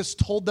Jesus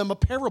told them a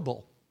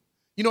parable.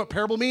 You know what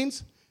parable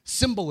means?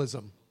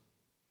 Symbolism.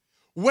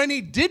 When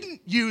he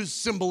didn't use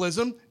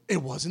symbolism, it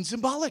wasn't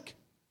symbolic.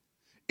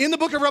 In the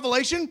book of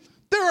Revelation,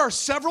 there are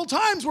several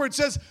times where it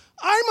says,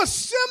 I'm a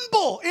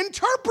symbol,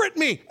 interpret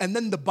me. And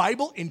then the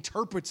Bible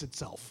interprets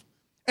itself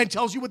and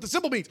tells you what the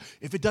symbol means.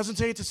 If it doesn't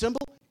say it's a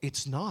symbol,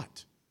 it's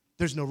not.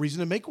 There's no reason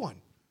to make one.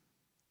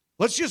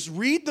 Let's just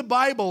read the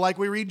Bible like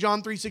we read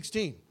John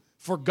 3:16.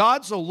 For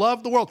God so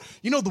loved the world.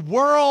 The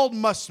world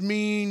must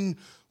mean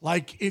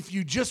if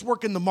you just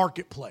work in the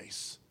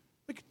marketplace.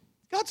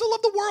 God so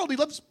loved the world. He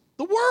loves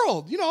the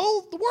world,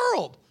 the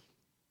world.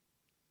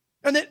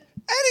 And that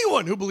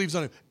Anyone who believes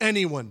on him.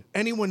 Anyone.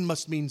 Anyone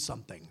must mean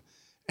something.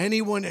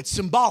 Anyone, it's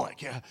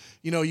symbolic.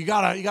 You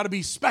gotta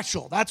be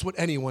special. That's what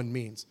anyone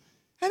means.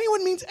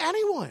 Anyone means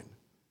anyone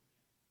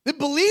that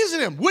believes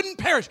in him, wouldn't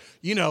perish.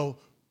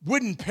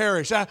 Wouldn't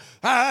perish.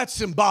 That's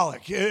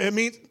symbolic. It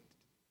means,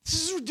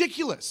 this is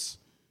ridiculous.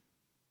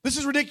 This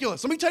is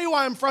ridiculous. Let me tell you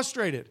why I'm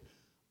frustrated.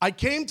 I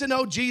came to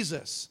know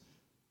Jesus.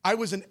 I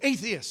was an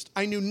atheist.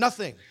 I knew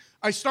nothing.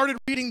 I started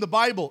reading the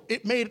Bible.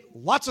 It made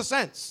lots of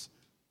sense.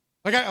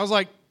 I was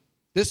like,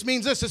 this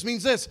means this, this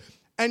means this.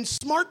 And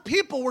smart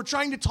people were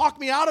trying to talk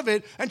me out of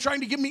it and trying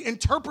to give me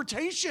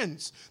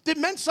interpretations that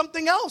meant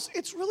something else.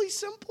 It's really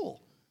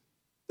simple.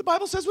 The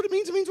Bible says what it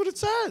means what it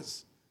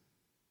says.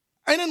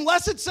 And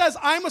unless it says,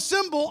 I'm a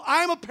symbol,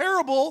 I'm a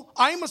parable,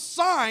 I'm a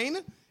sign,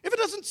 if it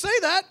doesn't say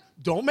that,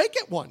 don't make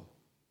it one.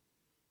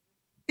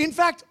 In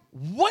fact,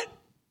 what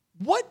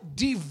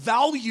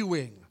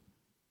devaluing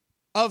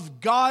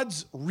of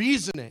God's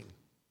reasoning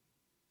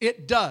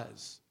it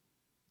does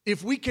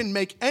if we can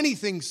make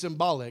anything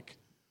symbolic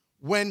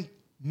when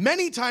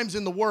many times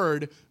in the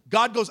Word,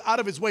 God goes out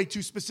of his way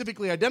to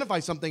specifically identify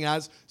something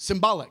as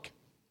symbolic.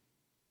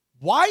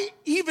 Why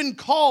even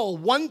call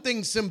one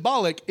thing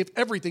symbolic if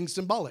everything's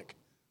symbolic?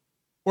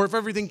 Or if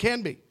everything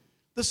can be?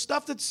 The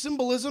stuff that's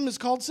symbolism is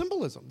called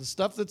symbolism. The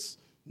stuff that's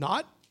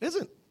not,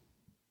 isn't.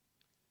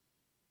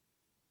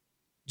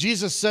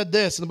 Jesus said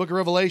this in the book of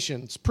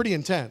Revelation. It's pretty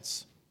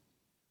intense.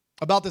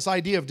 About this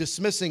idea of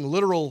dismissing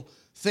literal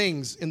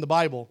things in the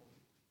Bible.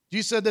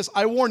 Jesus said this,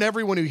 I warn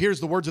everyone who hears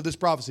the words of this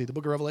prophecy, the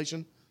book of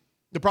Revelation,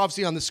 the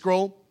prophecy on the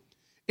scroll.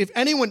 If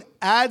anyone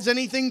adds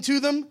anything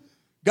to them,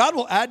 God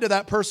will add to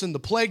that person the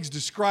plagues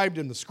described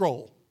in the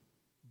scroll.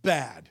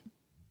 Bad.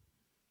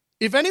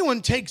 If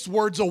anyone takes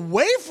words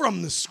away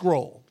from the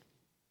scroll,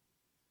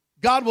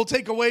 God will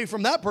take away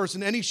from that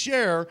person any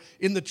share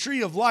in the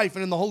tree of life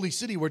and in the holy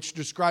city which is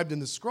described in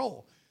the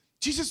scroll.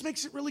 Jesus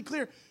makes it really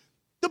clear.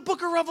 The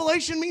book of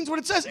Revelation means what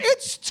it says.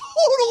 It's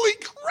totally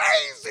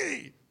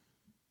crazy.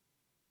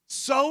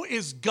 So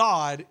is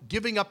God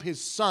giving up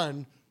his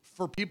son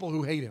for people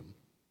who hate him.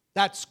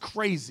 That's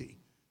crazy.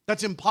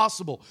 That's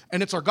impossible.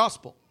 And it's our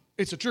gospel.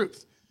 It's the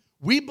truth.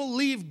 We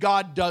believe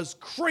God does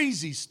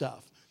crazy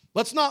stuff.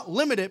 Let's not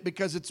limit it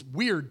because it's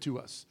weird to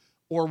us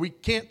or we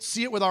can't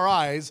see it with our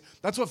eyes.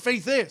 That's what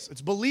faith is.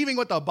 It's believing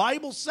what the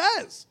Bible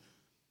says.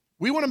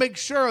 We want to make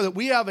sure that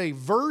we have a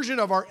version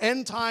of our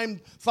end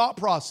time thought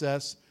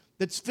process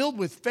that's filled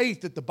with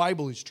faith that the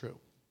Bible is true.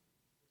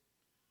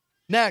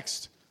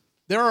 Next,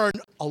 there are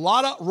a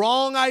lot of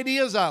wrong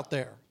ideas out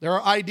there. There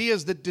are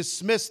ideas that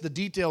dismiss the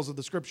details of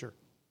the Scripture.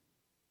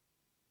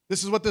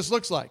 This is what this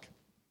looks like.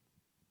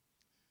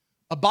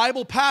 A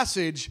Bible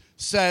passage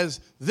says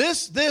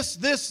this,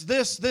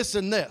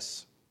 and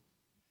this,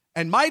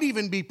 and might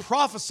even be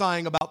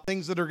prophesying about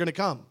things that are going to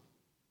come.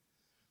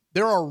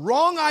 There are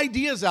wrong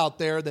ideas out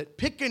there that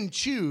pick and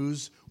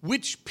choose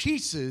which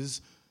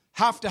pieces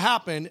have to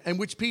happen and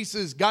which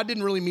pieces, God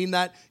didn't really mean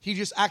that. He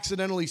just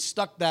accidentally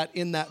stuck that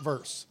in that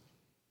verse.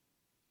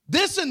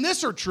 This and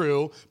this are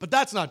true, but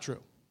that's not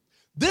true.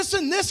 This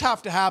and this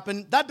have to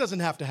happen. That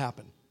doesn't have to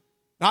happen.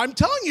 Now, I'm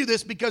telling you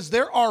this because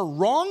there are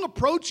wrong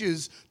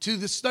approaches to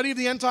the study of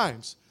the end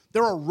times.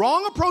 There are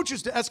wrong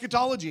approaches to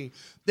eschatology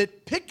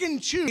that pick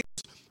and choose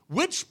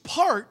which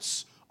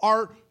parts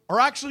are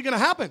actually going to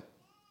happen.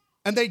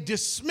 And they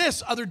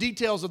dismiss other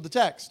details of the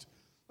text.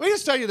 Let me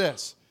just tell you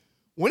this.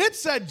 When it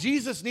said he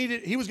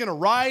was going to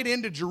ride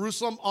into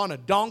Jerusalem on a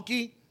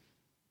donkey,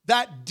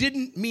 that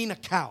didn't mean a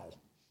cow.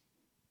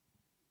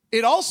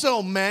 It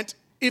also meant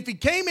if he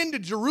came into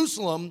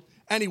Jerusalem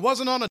and he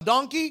wasn't on a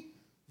donkey,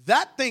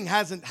 that thing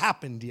hasn't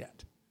happened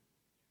yet.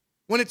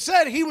 When it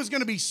said he was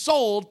going to be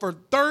sold for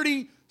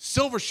 30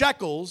 silver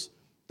shekels,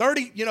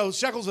 30,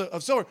 shekels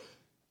of silver,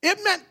 it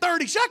meant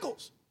 30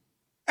 shekels.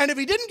 And if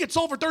he didn't get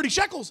sold for 30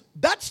 shekels,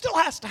 that still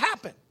has to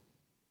happen.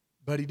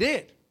 But he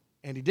did,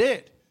 and he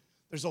did.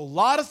 There's a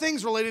lot of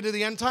things related to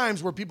the end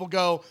times where people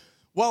go,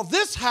 well,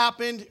 this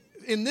happened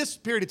in this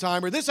period of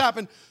time, or this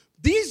happened.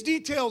 These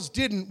details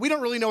didn't. We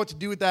don't really know what to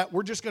do with that.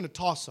 We're just going to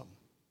toss them.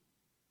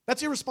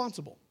 That's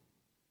irresponsible.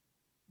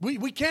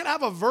 We can't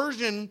have a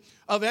version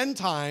of end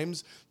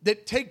times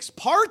that takes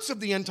parts of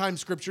the end time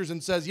scriptures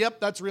and says, yep,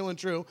 that's real and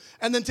true,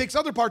 and then takes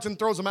other parts and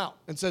throws them out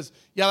and says,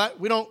 yeah,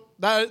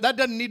 that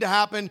doesn't need to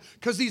happen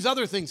because these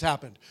other things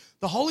happened.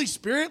 The Holy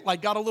Spirit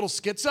got a little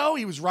schizo.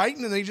 He was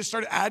writing and then he just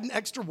started adding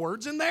extra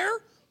words in there.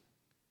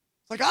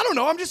 It's I don't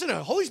know. I'm just in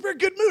a Holy Spirit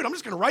good mood. I'm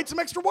just going to write some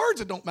extra words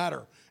that don't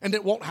matter and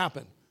it won't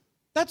happen.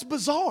 That's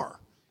bizarre.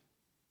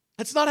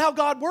 That's not how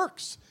God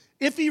works.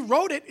 If he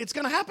wrote it, it's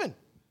going to happen.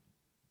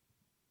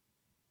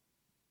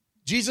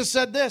 Jesus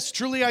said this,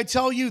 truly I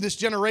tell you, this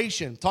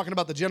generation, talking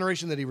about the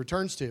generation that he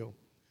returns to,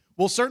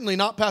 will certainly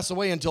not pass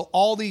away until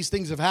all these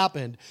things have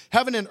happened.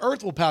 Heaven and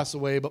earth will pass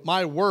away, but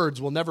my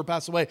words will never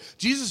pass away.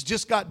 Jesus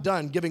just got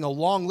done giving a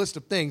long list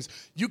of things.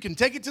 You can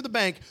take it to the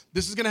bank.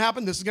 This is going to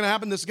happen, this is going to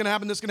happen, this is going to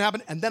happen, this is going to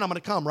happen, and then I'm going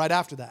to come right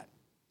after that.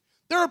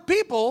 There are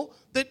people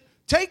that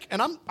take,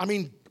 and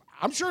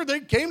I'm sure they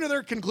came to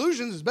their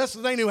conclusions as best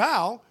as they knew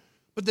how,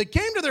 But they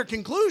came to their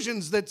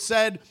conclusions that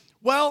said,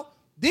 well,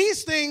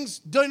 these things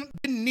didn't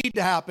need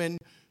to happen.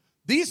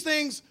 These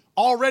things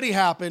already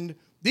happened.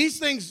 These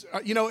things,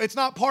 it's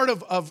not part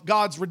of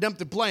God's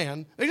redemptive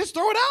plan. They just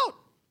throw it out.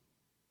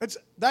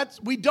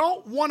 We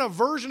don't want a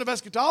version of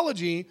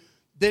eschatology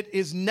that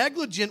is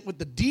negligent with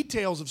the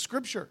details of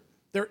Scripture.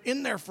 They're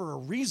in there for a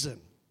reason.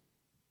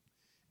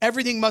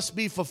 Everything must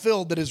be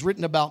fulfilled that is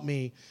written about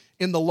me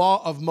in the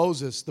law of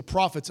Moses, the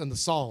prophets, and the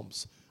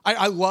Psalms.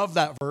 I love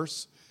that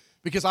verse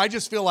because I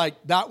just feel like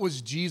that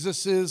was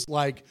Jesus's,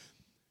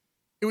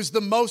 it was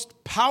the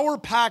most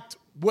power-packed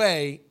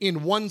way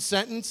in one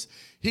sentence.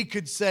 He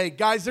could say,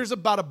 guys, there's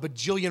about a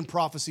bajillion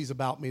prophecies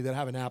about me that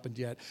haven't happened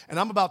yet, and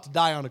I'm about to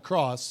die on a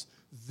cross.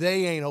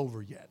 They ain't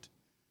over yet.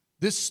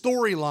 This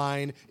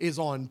storyline is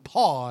on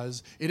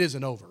pause. It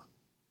isn't over.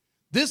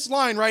 This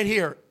line right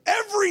here,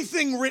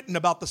 everything written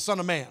about the Son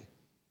of Man,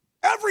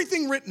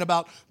 everything written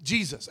about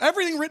Jesus,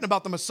 everything written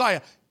about the Messiah,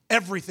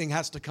 everything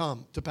has to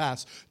come to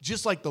pass,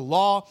 just like the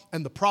law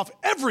and the prophet,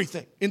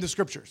 everything in the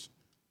Scriptures.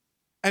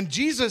 And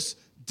Jesus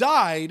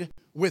died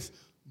with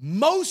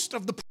most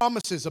of the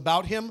promises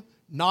about him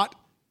not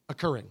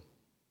occurring.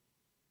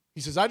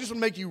 He says, I just want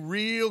to make you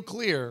real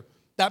clear,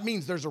 that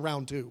means there's a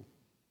round two.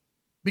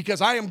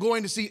 Because I am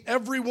going to see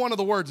every one of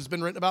the words that's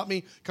been written about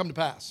me come to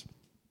pass.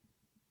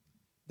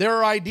 There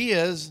are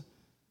ideas,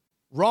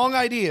 wrong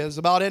ideas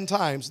about end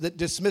times that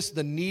dismiss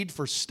the need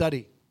for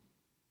study.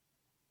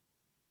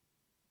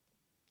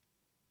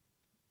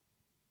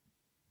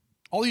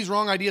 All these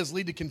wrong ideas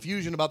lead to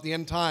confusion about the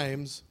end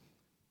times,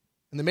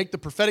 and they make the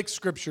prophetic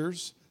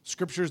scriptures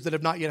that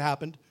have not yet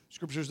happened,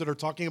 scriptures that are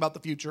talking about the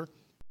future,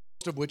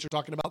 most of which are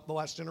talking about the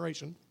last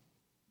generation.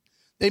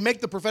 They make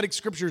the prophetic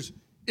scriptures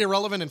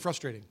irrelevant and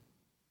frustrating.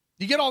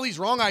 You get all these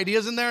wrong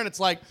ideas in there, and it's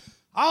like,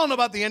 I don't know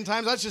about the end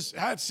times.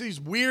 That seems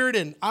weird,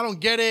 and I don't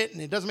get it,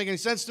 and it doesn't make any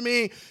sense to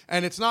me,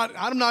 and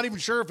I'm not even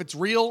sure if it's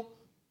real.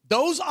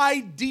 Those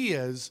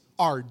ideas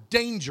are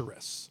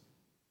dangerous.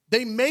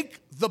 They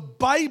make the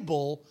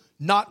Bible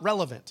not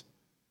relevant.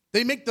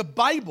 They make the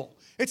Bible.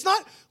 It's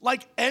not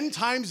like end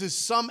times is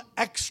some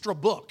extra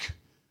book.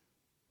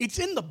 It's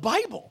in the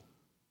Bible.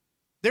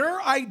 There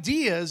are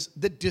ideas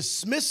that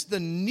dismiss the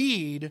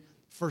need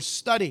for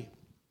study.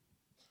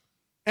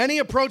 Any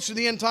approach to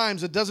the end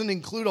times that doesn't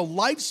include a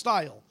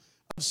lifestyle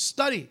of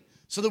study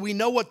so that we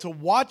know what to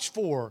watch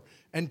for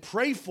and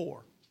pray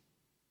for,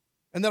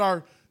 and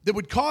that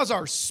would cause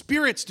our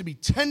spirits to be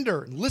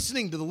tender and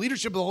listening to the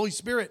leadership of the Holy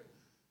Spirit,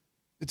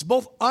 it's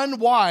both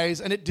unwise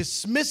and it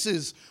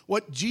dismisses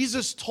what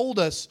Jesus told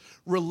us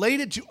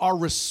related to our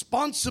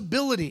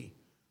responsibility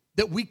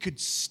that we could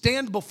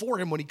stand before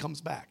him when he comes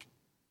back.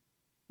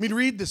 Let me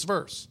read this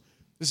verse.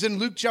 This is in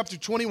Luke chapter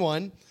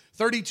 21,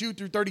 32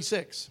 through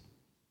 36.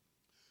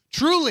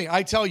 Truly,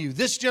 I tell you,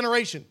 this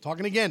generation,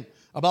 talking again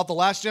about the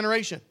last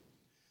generation,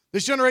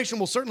 this generation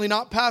will certainly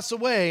not pass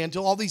away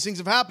until all these things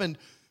have happened.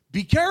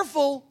 Be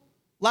careful,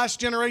 last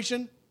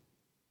generation,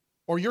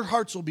 or your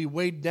hearts will be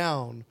weighed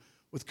down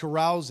with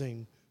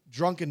carousing,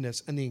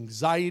 drunkenness, and the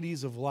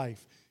anxieties of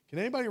life. Can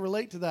anybody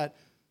relate to that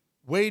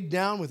weighed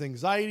down with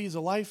anxieties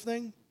of life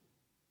thing?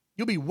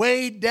 You'll be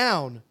weighed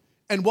down.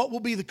 And what will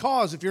be the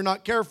cause if you're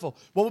not careful?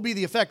 What will be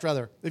the effect,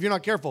 rather, if you're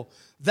not careful?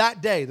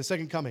 That day, the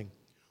second coming,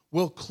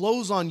 will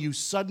close on you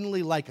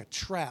suddenly like a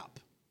trap.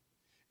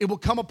 It will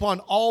come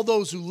upon all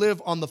those who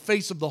live on the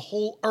face of the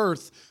whole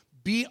earth.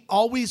 Be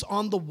always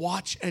on the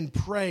watch and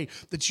pray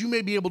that you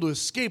may be able to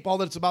escape all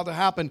that's about to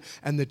happen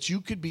and that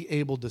you could be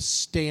able to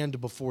stand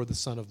before the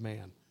Son of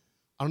Man.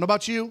 I don't know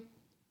about you.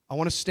 I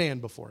want to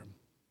stand before him.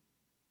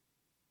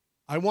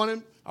 I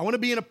want to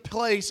be in a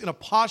place, in a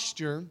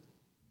posture,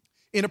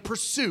 in a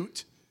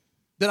pursuit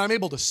that I'm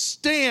able to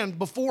stand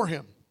before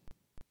him.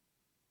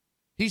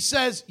 He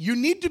says, you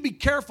need to be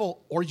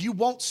careful or you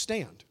won't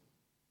stand.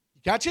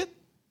 You catch it?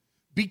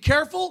 Be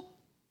careful,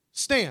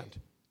 stand.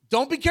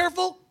 Don't be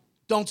careful,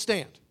 don't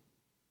stand.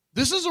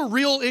 This is a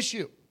real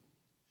issue.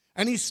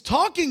 And he's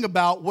talking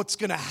about what's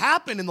going to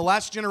happen in the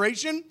last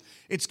generation.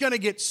 It's going to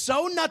get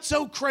so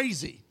nutso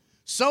crazy,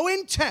 so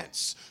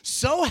intense,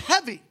 so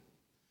heavy,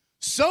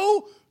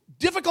 so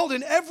difficult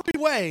in every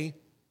way.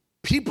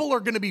 People are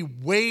going to be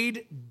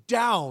weighed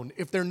down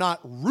if they're not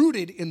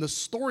rooted in the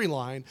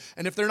storyline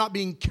and if they're not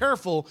being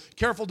careful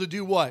to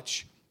do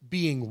what?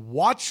 Being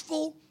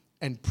watchful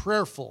and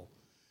prayerful.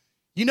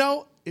 You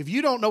know, if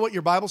you don't know what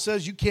your Bible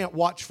says, you can't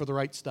watch for the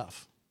right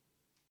stuff.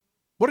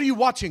 What are you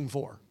watching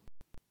for?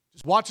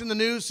 Just watching the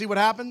news, see what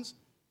happens?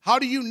 How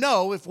do you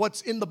know if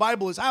what's in the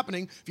Bible is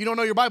happening if you don't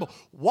know your Bible?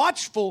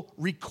 Watchful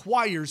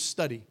requires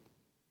study.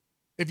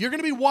 If you're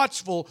going to be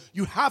watchful,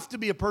 you have to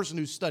be a person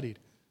who's studied.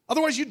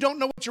 Otherwise, you don't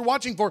know what you're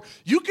watching for.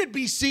 You could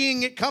be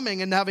seeing it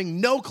coming and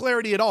having no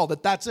clarity at all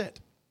that that's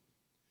it.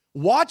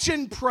 Watch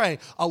and pray,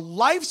 a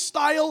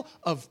lifestyle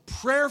of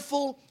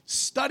prayerful,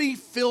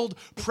 study-filled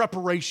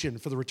preparation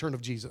for the return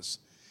of Jesus.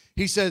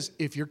 He says,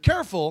 if you're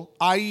careful,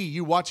 i.e.,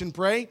 you watch and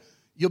pray,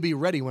 you'll be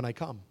ready when I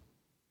come.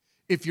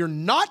 If you're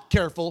not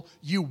careful,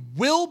 you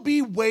will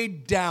be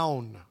weighed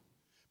down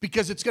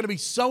because it's going to be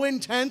so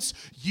intense,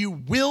 you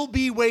will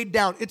be weighed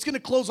down. It's going to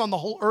close on the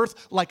whole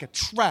earth like a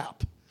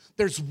trap.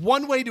 There's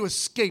one way to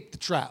escape the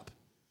trap.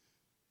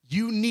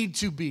 You need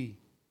to be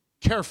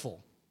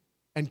careful.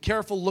 And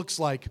careful looks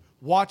like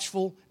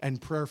watchful and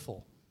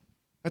prayerful.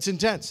 That's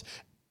intense.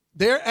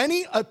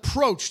 Any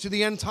approach to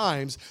the end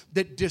times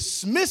that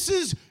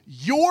dismisses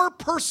your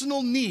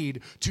personal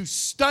need to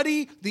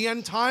study the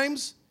end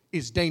times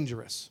is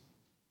dangerous.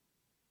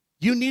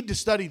 You need to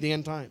study the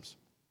end times.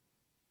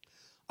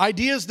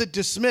 Ideas that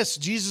dismiss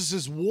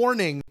Jesus'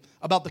 warning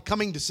about the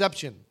coming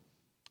deception.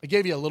 I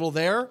gave you a little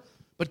there,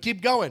 but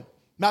keep going.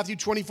 Matthew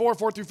 24,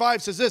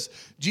 4-5 says this,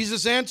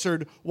 Jesus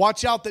answered,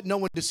 watch out that no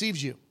one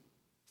deceives you.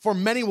 For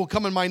many will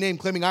come in my name,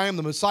 claiming I am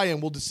the Messiah,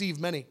 and will deceive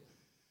many.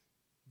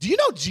 Do you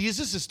know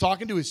Jesus is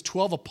talking to his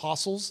 12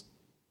 apostles?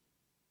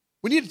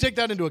 We need to take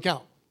that into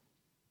account.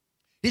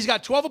 He's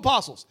got 12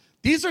 apostles.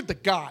 These are the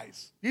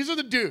guys. These are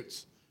the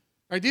dudes.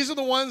 Right? These are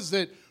the ones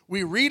that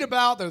we read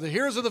about. They're the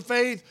heroes of the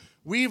faith.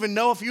 We even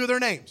know a few of their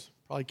names.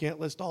 Probably can't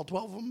list all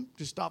 12 of them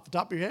just off the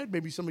top of your head.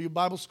 Maybe some of you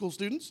Bible school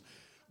students.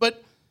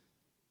 But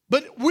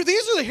these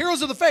are the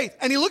heroes of the faith.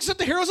 And he looks at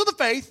the heroes of the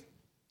faith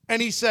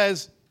and he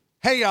says,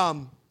 hey,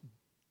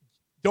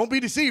 don't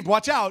be deceived.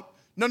 Watch out.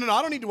 No,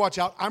 I don't need to watch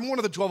out. I'm one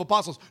of the 12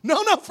 apostles.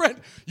 No, friend.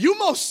 You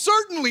most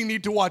certainly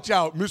need to watch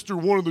out, Mr.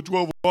 One of the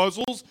 12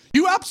 apostles.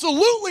 You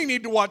absolutely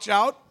need to watch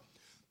out.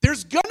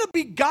 There's going to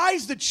be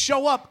guys that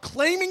show up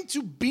claiming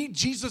to be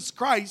Jesus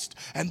Christ,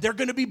 and they're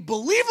going to be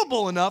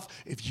believable enough.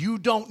 If you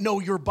don't know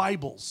your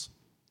Bibles,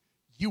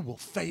 you will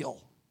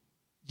fail.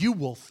 You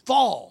will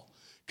fall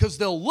because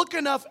they'll look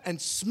enough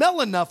and smell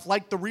enough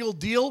like the real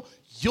deal,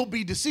 you'll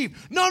be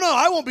deceived. No,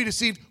 I won't be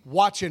deceived.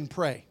 Watch and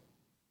pray.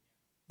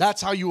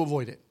 That's how you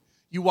avoid it.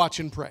 You watch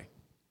and pray.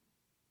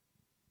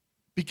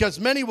 Because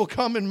many will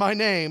come in my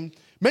name,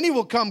 many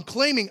will come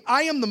claiming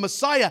I am the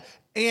Messiah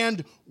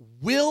and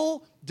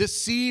will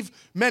deceive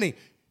many.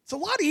 It's a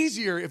lot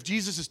easier if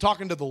Jesus is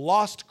talking to the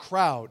lost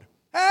crowd.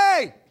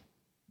 Hey,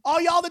 all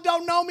y'all that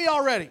don't know me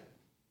already,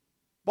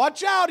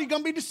 watch out, you're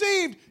going to be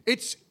deceived.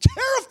 It's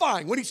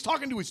terrifying when he's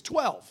talking to his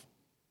 12.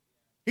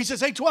 He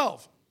says, hey,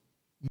 12,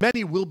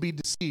 many will be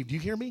deceived. You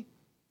hear me?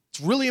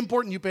 It's really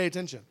important you pay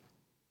attention.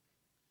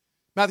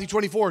 Matthew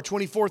 24,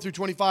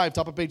 24-25,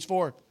 top of page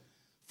 4.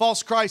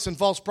 False Christs and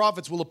false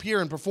prophets will appear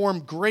and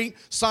perform great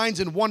signs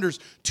and wonders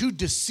to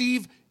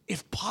deceive,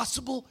 if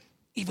possible,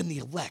 even the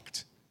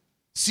elect.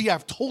 See,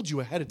 I've told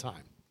you ahead of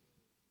time.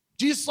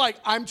 Jesus is like,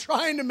 I'm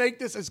trying to make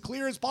this as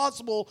clear as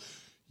possible.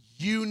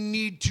 You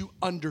need to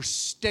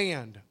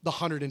understand the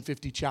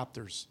 150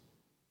 chapters.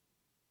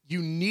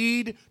 You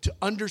need to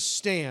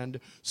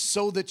understand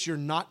so that you're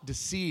not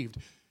deceived.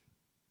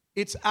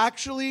 It's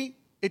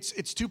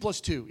 2 plus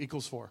 2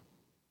 equals 4.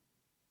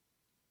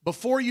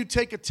 Before you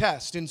take a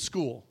test in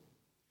school,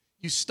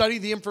 you study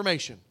the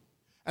information,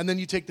 and then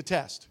you take the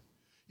test.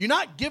 You're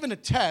not given a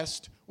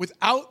test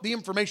without the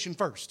information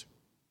first.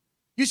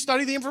 You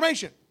study the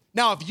information.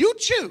 Now, if you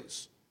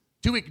choose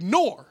to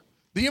ignore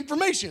the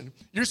information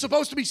you're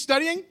supposed to be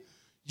studying,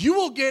 you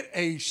will get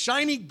a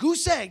shiny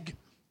goose egg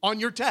on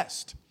your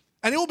test.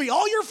 And it will be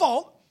all your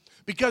fault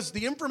because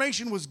the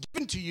information was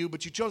given to you,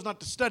 but you chose not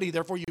to study,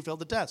 therefore you failed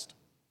the test.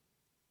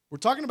 We're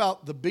talking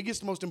about the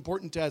biggest, most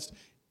important test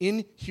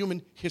in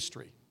human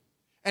history.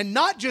 And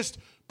not just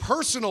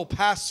personal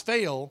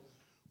pass-fail.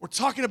 We're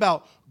talking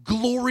about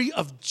glory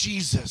of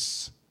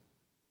Jesus.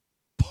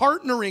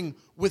 Partnering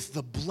with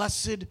the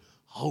blessed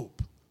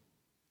hope.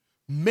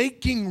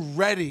 Making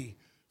ready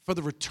for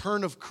the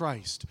return of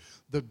Christ.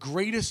 The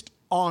greatest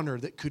honor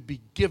that could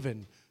be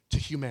given to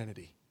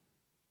humanity.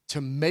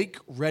 To make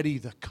ready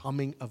the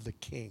coming of the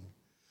King.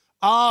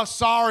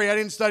 Sorry, I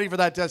didn't study for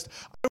that test.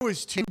 I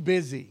was too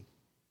busy.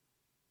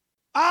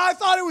 I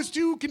thought it was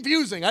too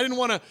confusing. I didn't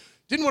want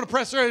to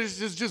press her. It's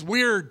just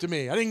weird to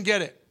me. I didn't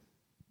get it.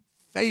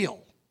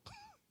 Fail.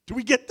 Do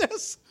we get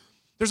this?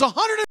 There's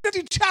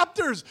 150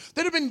 chapters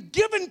that have been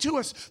given to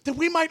us that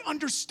we might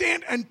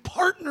understand and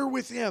partner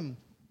with him.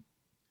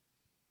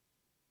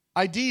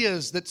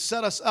 Ideas that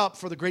set us up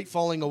for the great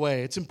falling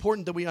away. It's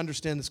important that we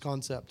understand this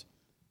concept.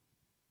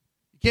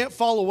 You can't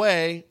fall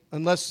away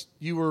unless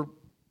you were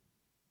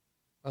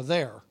a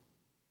there.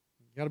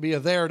 You got to be a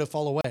there to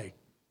fall away.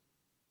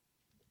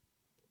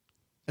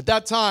 At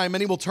that time,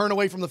 many will turn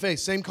away from the faith.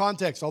 Same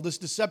context, all this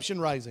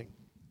deception rising.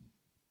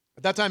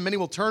 At that time, many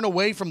will turn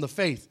away from the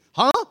faith.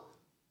 Huh?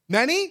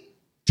 Many?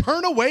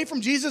 Turn away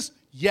from Jesus?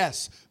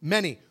 Yes,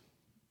 many.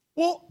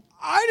 Well,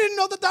 I didn't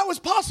know that was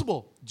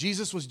possible.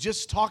 Jesus was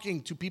just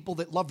talking to people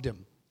that loved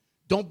him.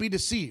 Don't be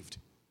deceived.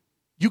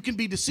 You can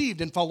be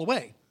deceived and fall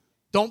away.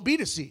 Don't be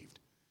deceived.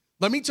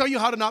 Let me tell you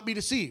how to not be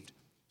deceived.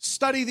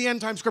 Study the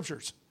end time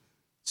scriptures.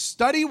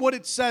 Study what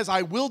it says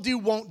I will do,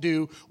 won't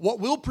do, what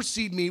will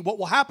precede me, what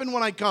will happen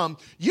when I come.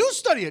 You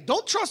study it.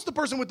 Don't trust the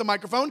person with the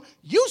microphone.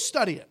 You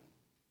study it.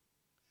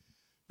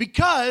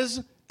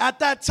 Because at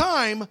that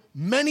time,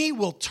 many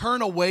will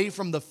turn away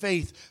from the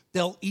faith.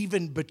 They'll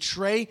even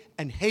betray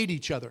and hate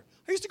each other.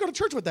 I used to go to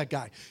church with that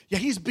guy. Yeah,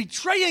 he's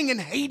betraying and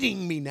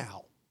hating me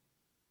now.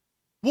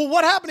 Well,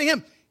 what happened to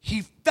him?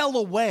 he fell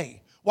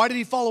away. Why did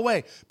he fall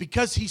away?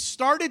 Because he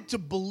started to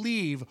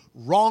believe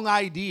wrong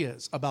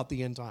ideas about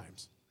the end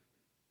times.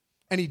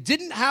 And he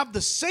didn't have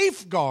the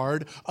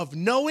safeguard of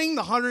knowing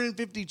the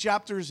 150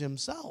 chapters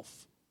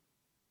himself.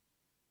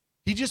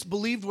 He just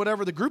believed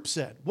whatever the group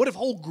said. What if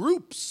whole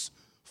groups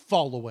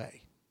fall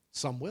away?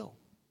 Some will.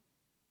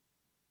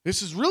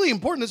 This is really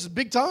important. This is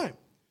big time.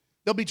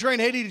 They'll betray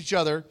and hate each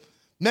other.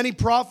 Many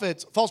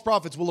prophets, false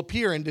prophets, will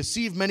appear and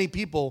deceive many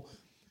people.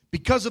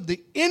 Because of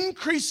the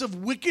increase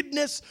of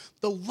wickedness,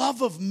 the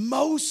love of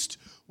most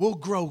will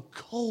grow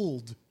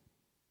cold.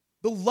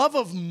 The love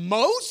of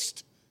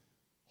most?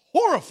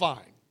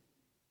 Horrifying.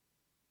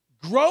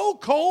 Grow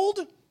cold?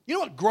 You know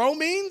what grow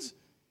means?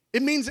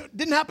 It means it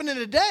didn't happen in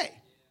a day.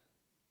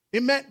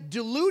 It meant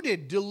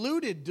diluted,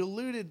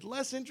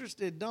 less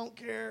interested, don't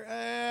care,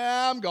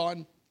 I'm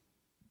gone.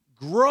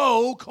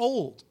 Grow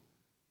cold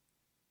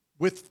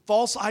with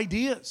false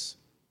ideas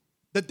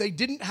that they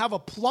didn't have a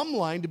plumb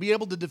line to be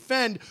able to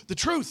defend the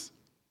truth.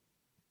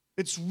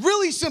 It's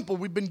really simple.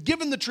 We've been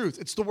given the truth.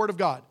 It's the Word of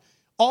God.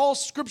 All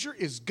Scripture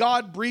is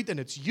God-breathed and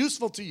it's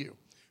useful to you.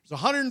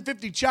 There's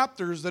 150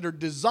 chapters that are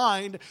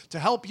designed to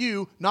help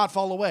you not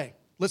fall away.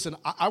 Listen,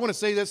 I want to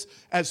say this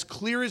as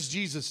clear as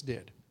Jesus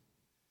did.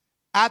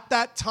 At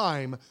that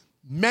time,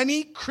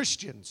 many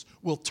Christians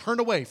will turn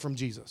away from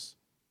Jesus.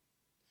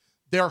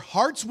 Their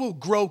hearts will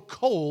grow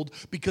cold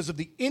because of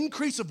the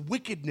increase of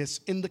wickedness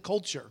in the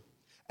culture,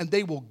 and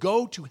they will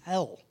go to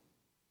hell.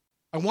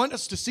 I want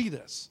us to see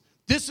this.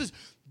 This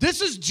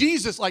is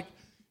Jesus. Like,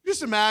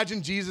 just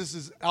imagine Jesus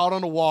is out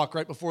on a walk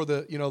right before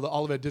the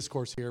Olivet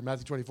Discourse here,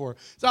 Matthew 24.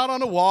 He's out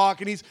on a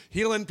walk, and he's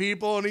healing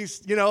people, and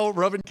he's,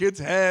 rubbing kids'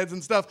 heads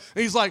and stuff.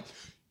 And he's like,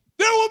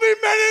 there will be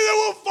many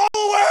that will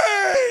fall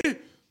away.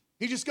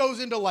 He just goes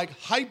into like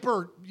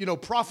hyper,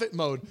 prophet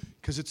mode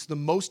because it's the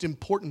most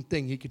important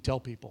thing he could tell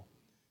people.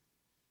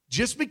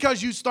 Just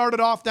because you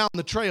started off down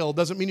the trail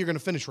doesn't mean you're going to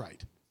finish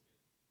right.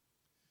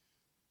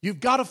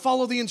 You've got to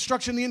follow the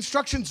instruction. The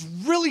instruction's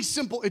really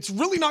simple. It's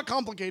really not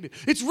complicated.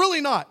 It's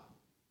really not.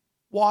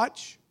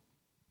 Watch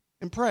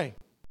and pray.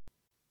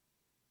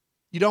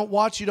 You don't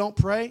watch, you don't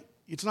pray,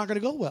 it's not going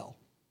to go well.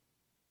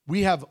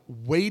 We have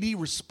weighty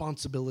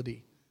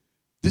responsibility.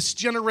 This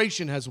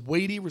generation has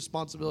weighty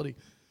responsibility.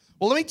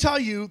 Well, let me tell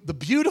you the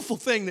beautiful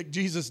thing that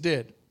Jesus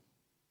did.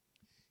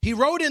 He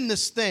wrote in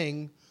this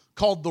thing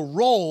called the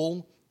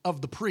roll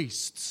of the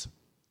priests.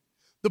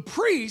 The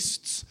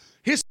priests,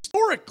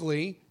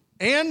 historically,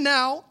 and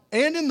now,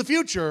 and in the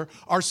future,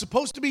 are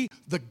supposed to be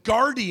the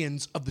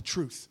guardians of the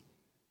truth.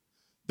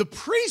 The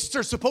priests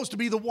are supposed to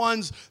be the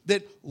ones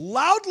that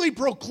loudly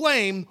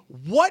proclaim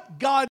what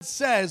God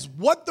says,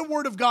 what the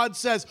Word of God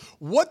says,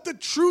 what the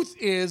truth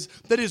is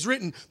that is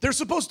written. They're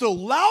supposed to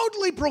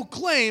loudly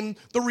proclaim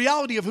the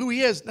reality of who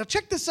He is. Now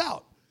check this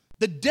out.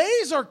 The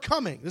days are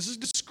coming. This is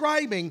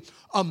describing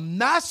a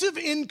massive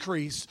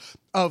increase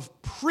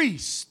of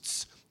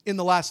priests in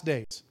the last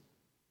days.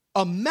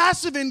 A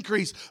massive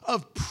increase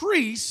of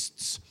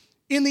priests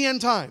in the end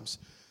times.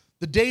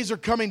 The days are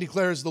coming,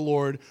 declares the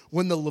Lord,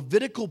 when the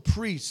Levitical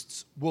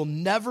priests will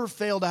never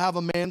fail to have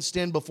a man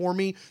stand before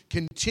me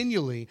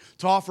continually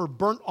to offer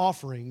burnt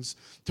offerings,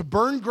 to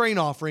burn grain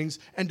offerings,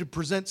 and to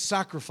present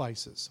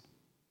sacrifices.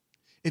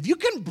 If you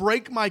can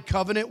break my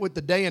covenant with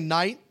the day and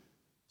night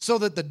so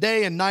that the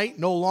day and night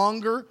no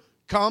longer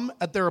come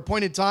at their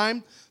appointed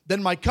time,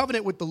 then my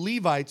covenant with the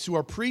Levites, who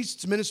are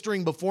priests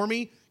ministering before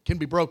me, can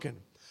be broken.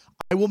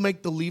 I will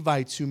make the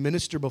Levites who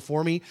minister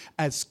before me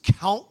as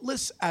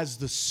countless as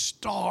the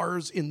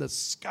stars in the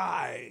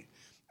sky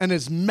and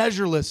as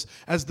measureless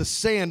as the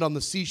sand on the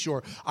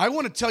seashore. I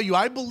want to tell you,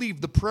 I believe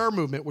the prayer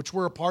movement, which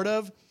we're a part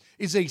of,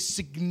 is a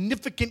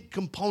significant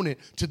component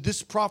to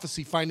this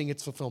prophecy finding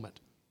its fulfillment.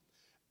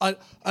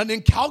 An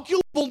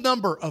incalculable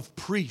number of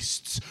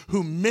priests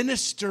who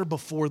minister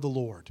before the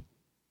Lord.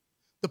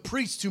 The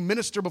priests who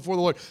minister before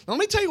the Lord. Now, let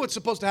me tell you what's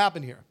supposed to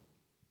happen here.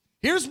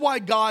 Here's why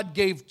God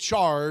gave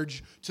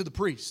charge to the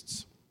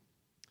priests.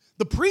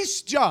 The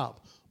priest's job,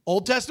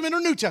 Old Testament or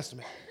New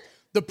Testament,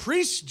 the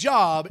priest's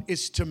job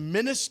is to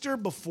minister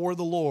before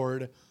the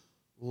Lord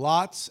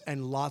lots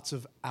and lots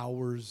of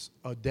hours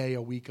a day,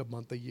 a week, a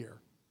month, a year.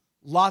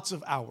 Lots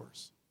of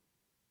hours.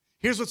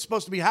 Here's what's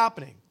supposed to be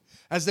happening.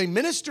 As they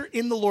minister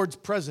in the Lord's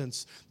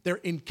presence, they're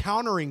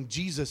encountering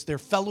Jesus. They're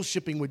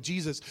fellowshipping with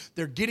Jesus.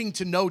 They're getting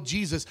to know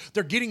Jesus.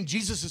 They're getting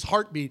Jesus'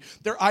 heartbeat.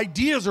 Their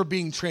ideas are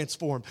being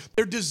transformed.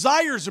 Their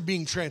desires are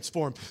being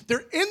transformed.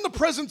 They're in the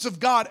presence of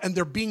God, and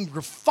they're being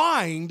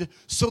refined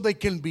so they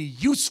can be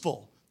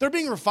useful. They're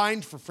being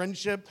refined for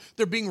friendship.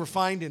 They're being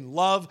refined in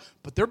love.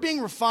 But they're being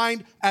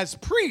refined as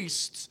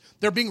priests.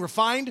 They're being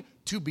refined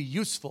to be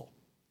useful.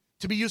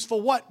 To be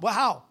useful what? Well,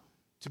 how?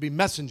 To be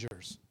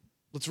messengers.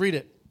 Let's read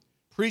it.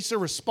 Priests are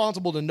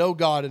responsible to know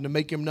God and to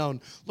make Him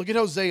known. Look at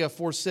Hosea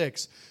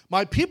 4:6.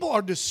 My people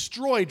are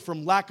destroyed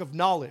from lack of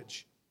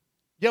knowledge.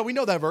 Yeah, we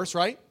know that verse,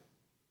 right?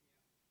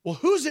 Well,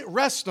 who's it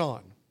rest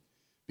on?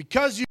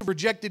 Because you've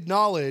rejected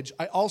knowledge,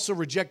 I also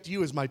reject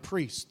you as my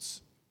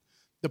priests.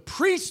 The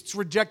priests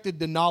rejected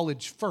the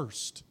knowledge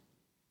first.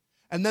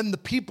 And then the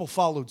people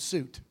followed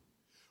suit.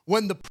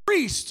 When the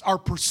priests are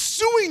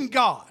pursuing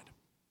God,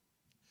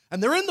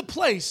 and they're in the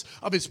place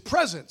of his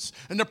presence,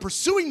 and they're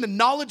pursuing the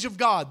knowledge of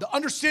God, the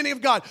understanding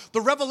of God,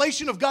 the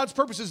revelation of God's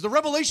purposes, the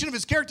revelation of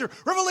his character,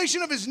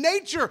 revelation of his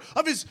nature,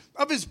 of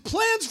his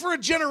plans for a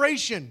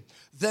generation,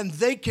 then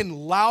they can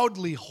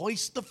loudly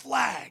hoist the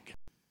flag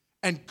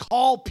and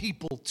call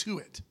people to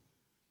it.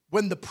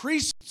 When the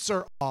priests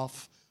are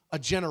off, a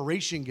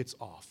generation gets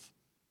off.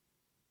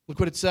 Look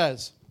what it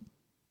says.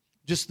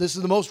 This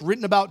is the most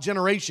written about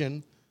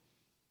generation,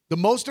 the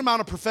most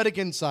amount of prophetic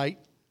insight,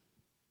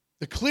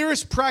 the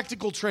clearest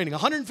practical training,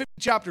 150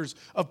 chapters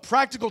of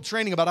practical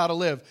training about how to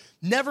live.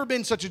 Never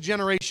been such a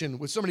generation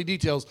with so many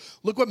details.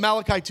 Look what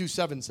Malachi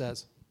 2:7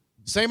 says.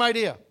 Same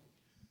idea.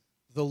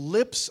 The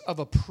lips of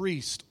a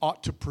priest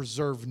ought to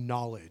preserve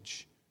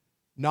knowledge.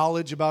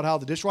 Knowledge about how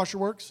the dishwasher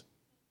works.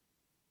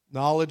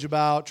 Knowledge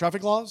about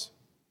traffic laws.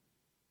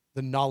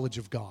 The knowledge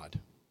of God.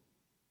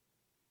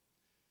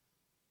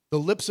 The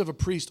lips of a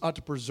priest ought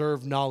to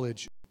preserve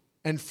knowledge.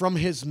 And from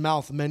his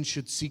mouth men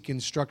should seek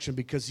instruction,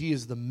 because he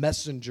is the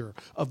messenger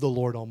of the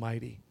Lord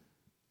Almighty.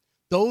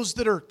 Those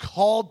that are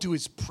called to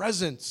his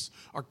presence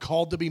are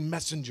called to be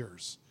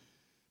messengers.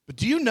 But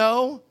do you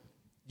know,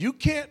 you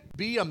can't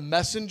be a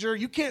messenger,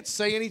 you can't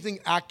say anything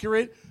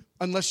accurate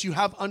unless you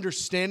have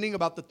understanding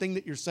about the thing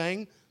that you're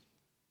saying.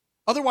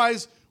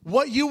 Otherwise,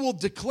 what you will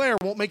declare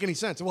won't make any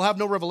sense. It will have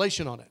no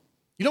revelation on it.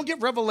 You don't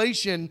get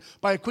revelation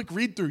by a quick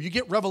read through. You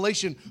get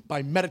revelation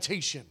by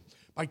meditation,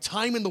 by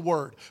time in the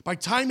Word, by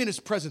time in his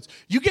presence.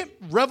 You get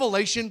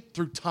revelation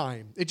through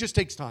time. It just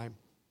takes time.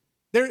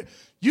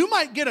 You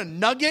might get a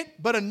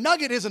nugget, but a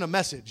nugget isn't a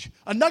message.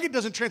 A nugget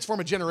doesn't transform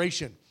a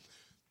generation.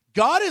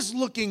 God is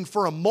looking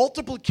for a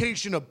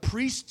multiplication of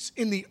priests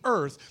in the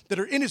earth that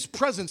are in his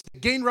presence to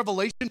gain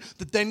revelation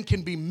that then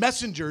can be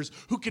messengers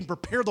who can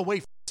prepare the way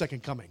for the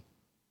second coming.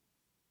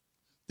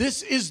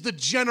 This is the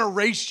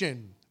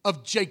generation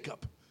of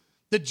Jacob.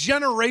 The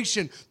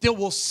generation that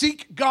will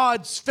seek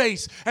God's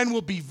face and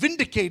will be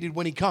vindicated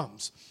when he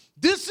comes.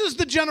 This is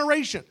the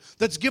generation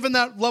that's given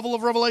that level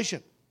of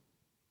revelation.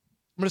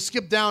 I'm going to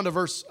skip down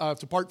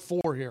to part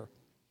 4 here.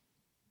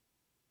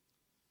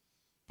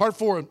 Part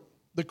 4,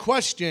 the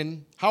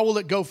question, how will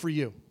it go for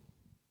you?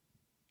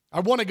 I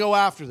want to go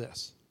after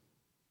this.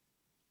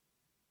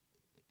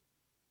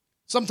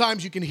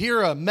 Sometimes you can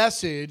hear a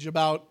message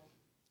about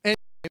end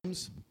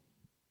times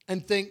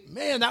and think,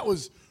 man, that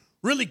was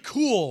really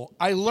cool.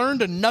 I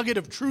learned a nugget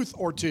of truth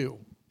or two.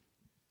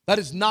 That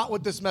is not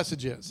what this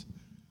message is.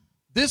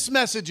 This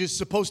message is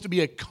supposed to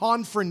be a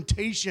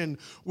confrontation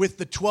with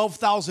the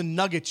 12,000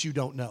 nuggets you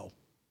don't know.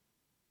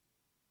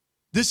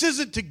 This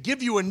isn't to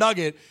give you a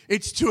nugget.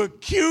 It's to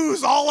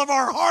accuse all of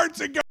our hearts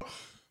and go,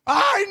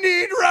 I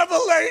need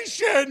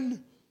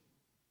revelation.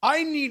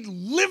 I need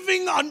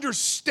living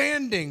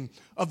understanding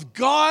of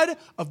God,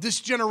 of this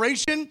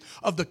generation,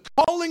 of the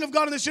calling of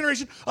God in this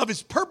generation, of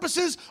his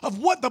purposes, of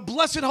what the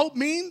blessed hope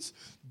means.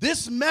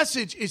 This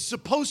message is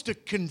supposed to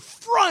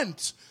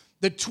confront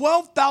the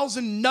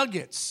 12,000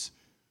 nuggets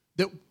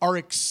that are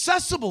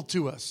accessible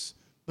to us,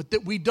 but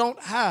that we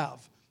don't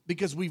have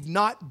because we've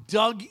not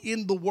dug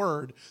in the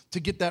Word to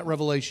get that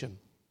revelation.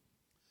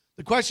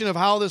 The question of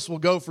how this will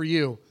go for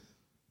you.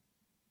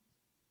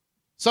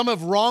 Some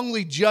have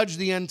wrongly judged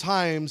the end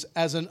times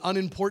as an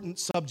unimportant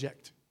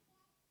subject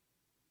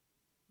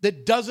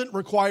that doesn't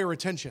require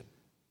attention.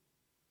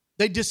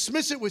 They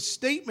dismiss it with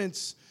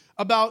statements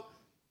about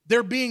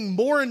there being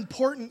more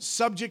important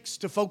subjects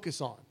to focus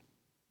on.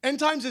 End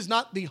times is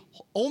not the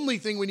only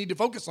thing we need to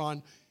focus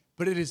on,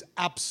 but it is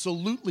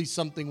absolutely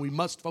something we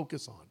must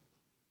focus on.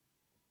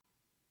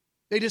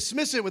 They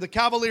dismiss it with a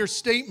cavalier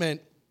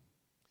statement,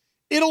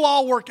 it'll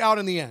all work out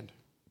in the end.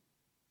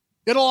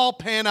 It'll all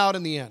pan out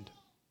in the end.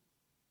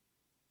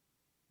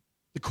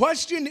 The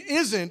question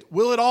isn't,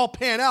 will it all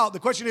pan out? The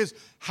question is,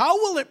 how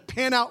will it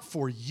pan out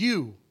for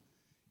you,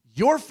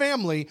 your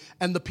family,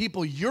 and the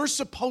people you're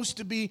supposed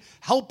to be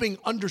helping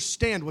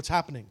understand what's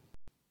happening?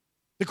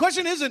 The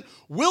question isn't,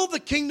 will the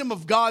kingdom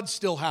of God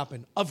still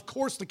happen? Of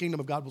course the kingdom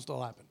of God will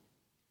still happen.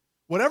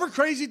 Whatever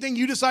crazy thing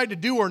you decide to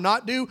do or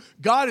not do,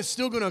 God is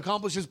still going to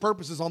accomplish his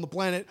purposes on the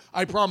planet,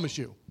 I promise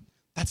you.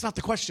 That's not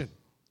the question.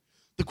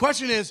 The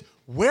question is,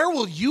 where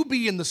will you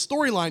be in the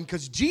storyline?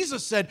 Because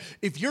Jesus said,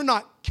 if you're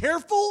not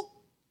careful,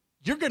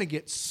 you're going to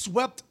get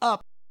swept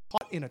up,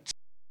 caught in a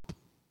trap.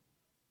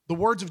 The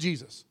words of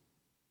Jesus.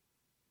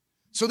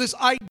 So this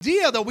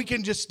idea that we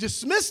can just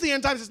dismiss the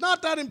end times, it's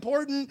not that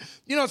important,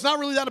 it's not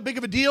really that big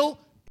of a deal,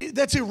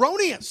 that's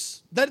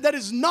erroneous. That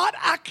is not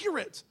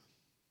accurate.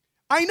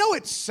 I know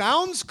it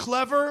sounds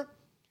clever.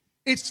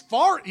 It's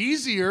far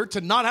easier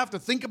to not have to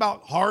think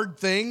about hard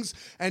things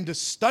and to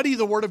study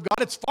the Word of God.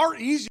 It's far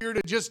easier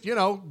to just,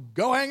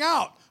 go hang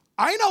out.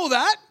 I know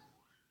that.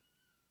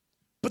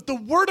 But the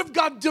Word of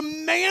God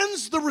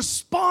demands the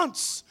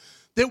response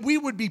that we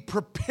would be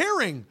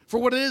preparing for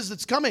what it is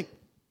that's coming.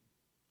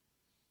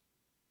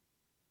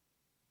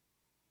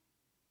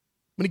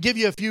 I'm going to give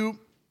you a few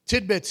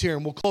tidbits here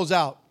and we'll close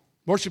out.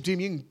 Worship team,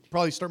 you can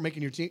probably start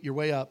making your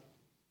way up.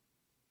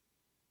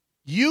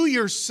 You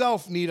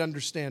yourself need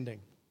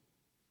understanding.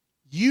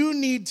 You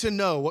need to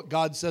know what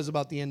God says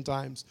about the end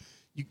times.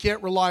 You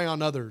can't rely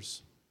on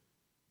others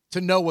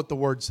to know what the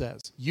Word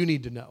says. You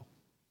need to know.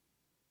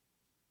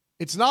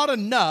 It's not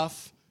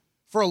enough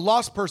for a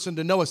lost person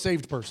to know a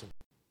saved person.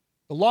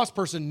 The lost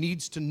person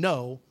needs to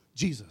know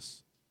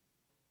Jesus.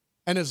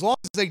 And as long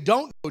as they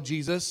don't know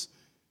Jesus,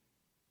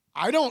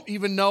 I don't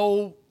even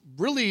know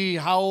really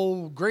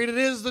how great it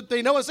is that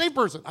they know a saved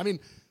person. I mean,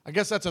 I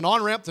guess that's an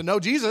on-ramp to know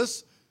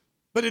Jesus,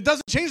 but it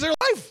doesn't change their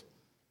life.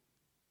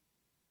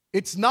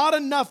 It's not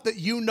enough that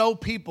you know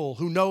people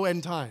who know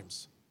end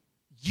times.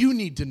 You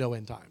need to know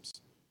end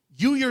times.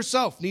 You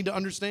yourself need to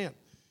understand.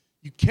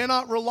 You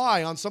cannot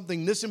rely on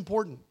something this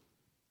important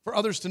for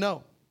others to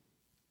know.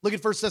 Look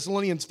at 1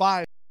 Thessalonians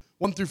 5,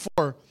 1 through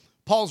 4.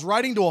 Paul's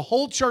writing to a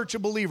whole church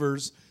of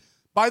believers.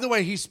 By the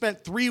way, he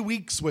spent 3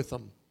 weeks with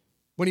them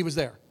when he was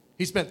there.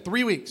 He spent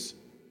 3 weeks,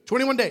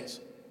 21 days.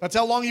 That's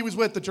how long he was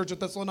with the church at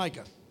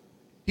Thessalonica.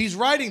 He's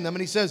writing them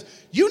and he says,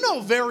 you know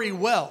very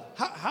well.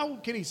 How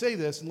can he say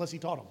this unless he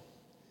taught them?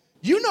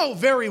 You know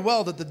very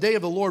well that the day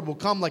of the Lord will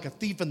come like a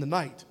thief in the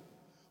night.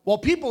 While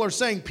people are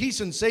saying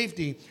peace and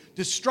safety,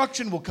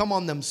 destruction will come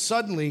on them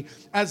suddenly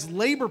as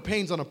labor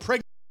pains on a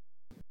pregnant.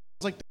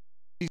 Like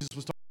Jesus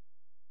was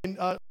talking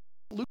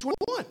in Luke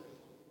 21.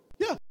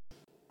 Yeah.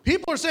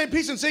 People are saying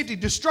peace and safety,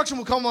 destruction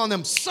will come on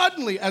them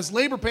suddenly as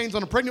labor pains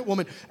on a pregnant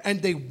woman,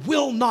 and they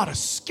will not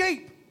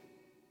escape.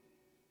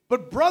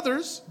 But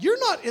brothers, you're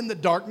not in the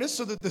darkness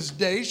so that this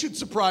day should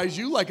surprise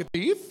you like a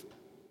thief.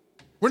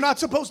 We're not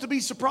supposed to be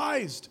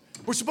surprised.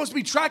 We're supposed to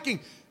be tracking.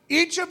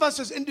 Each of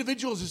us as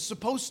individuals is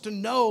supposed to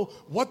know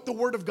what the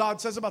Word of God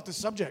says about this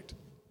subject.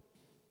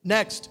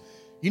 Next,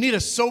 you need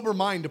a sober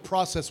mind to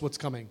process what's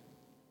coming.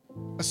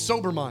 A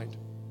sober mind.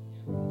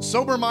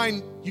 Sober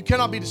mind, you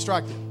cannot be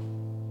distracted.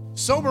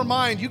 Sober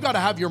mind, you got to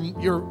have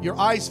your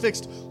eyes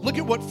fixed. Look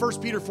at what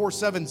 1 Peter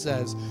 4:7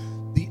 says.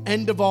 The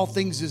end of all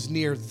things is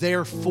near,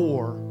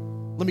 therefore,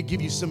 let me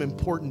give you some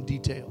important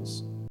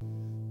details.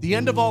 The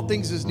end of all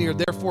things is near,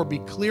 therefore be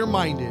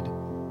clear-minded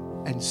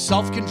and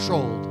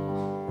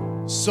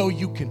self-controlled so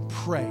you can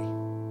pray.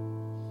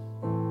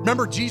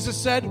 Remember Jesus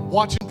said,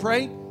 watch and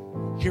pray?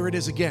 Here it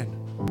is again.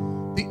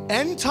 The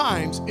end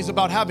times is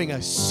about having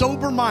a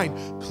sober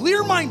mind,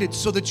 clear-minded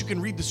so that you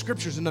can read the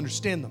scriptures and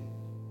understand them.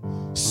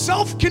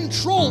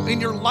 Self-control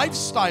in your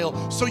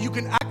lifestyle so you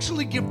can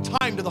actually give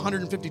time to the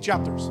 150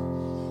 chapters.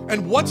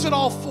 And what's it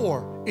all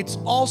for? It's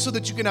all so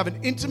that you can have an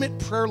intimate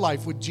prayer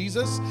life with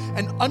Jesus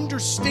and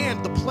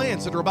understand the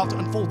plans that are about to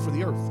unfold for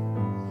the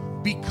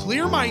earth. Be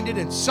clear-minded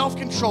and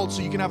self-controlled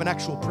so you can have an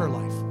actual prayer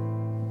life.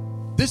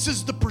 This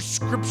is the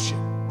prescription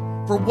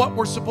for what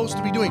we're supposed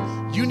to be doing.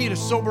 You need a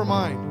sober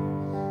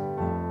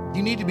mind.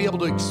 You need to be able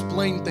to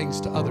explain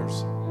things to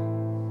others.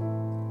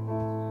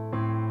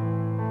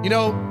 You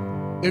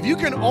know, if you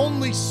can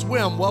only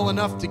swim well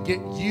enough to get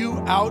you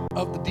out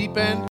of the deep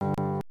end,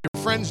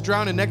 your friend's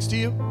drowning next to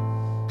you,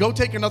 go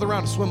take another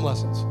round of swim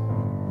lessons.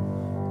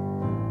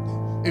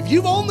 If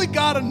you've only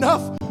got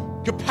enough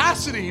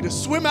capacity to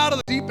swim out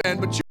of the deep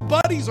end, but your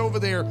buddy's over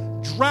there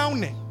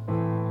drowning,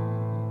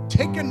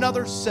 take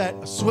another set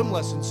of swim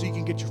lessons so you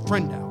can get your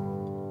friend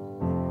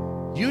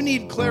out. You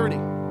need clarity.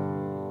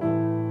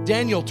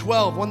 Daniel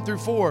 12, 1 through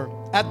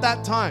 4. At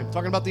that time,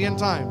 talking about the end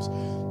times,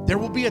 there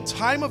will be a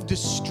time of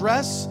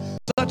distress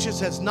such as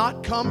has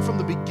not come from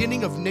the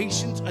beginning of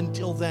nations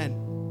until then.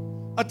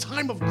 A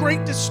time of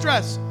great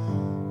distress.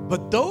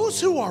 But those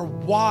who are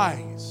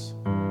wise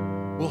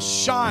will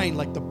shine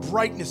like the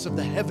brightness of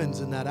the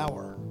heavens in that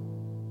hour.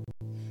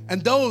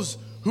 And those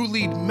who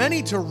lead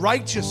many to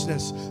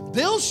righteousness,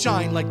 they'll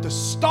shine like the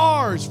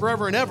stars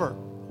forever and ever.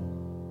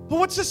 But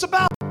what's this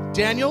about?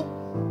 Daniel,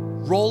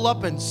 roll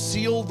up and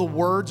seal the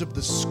words of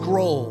the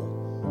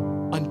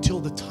scroll until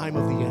the time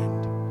of the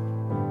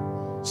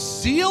end.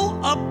 Seal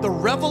up the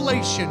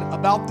revelation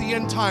about the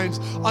end times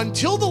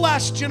until the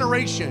last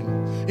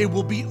generation. It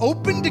will be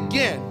opened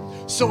again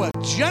so a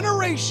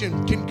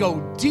generation can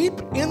go deep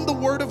in the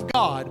Word of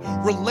God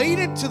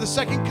related to the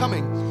second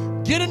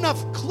coming. Get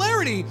enough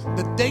clarity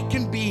that they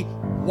can be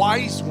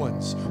wise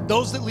ones,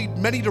 those that lead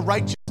many to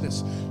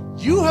righteousness.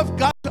 You have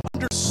got to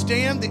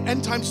understand the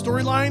end time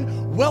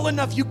storyline well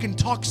enough you can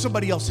talk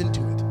somebody else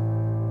into it.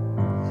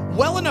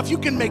 Well enough you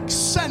can make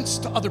sense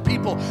to other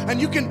people,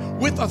 and you can,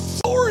 with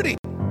authority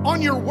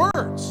on your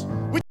words,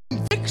 with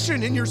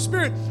conviction in your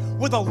spirit,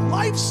 with a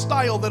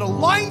lifestyle that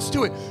aligns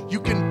to it, you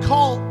can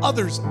call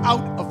others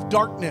out of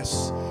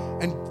darkness.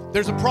 And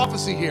there's a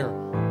prophecy here.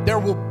 There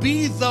will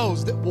be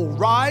those that will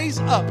rise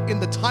up in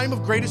the time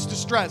of greatest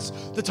distress,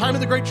 the time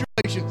of the great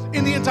tribulation,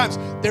 in the end times.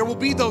 There will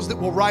be those that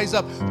will rise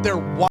up. They're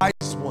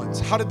wise ones.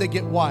 How did they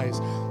get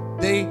wise?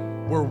 They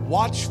were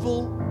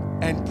watchful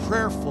and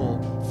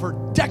prayerful for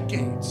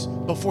decades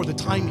before the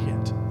time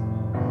hit.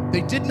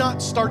 They did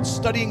not start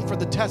studying for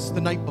the test the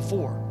night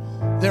before.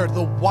 They're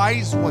the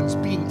wise ones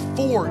being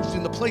forged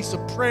in the place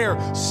of prayer,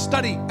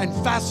 study, and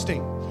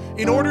fasting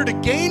in order to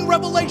gain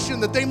revelation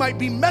that they might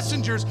be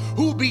messengers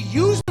who will be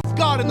used of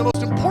God in the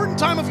most important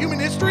time of human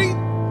history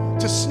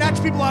to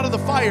snatch people out of the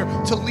fire,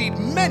 to lead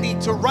many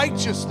to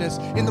righteousness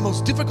in the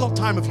most difficult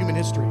time of human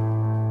history.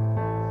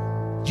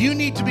 You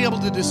need to be able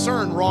to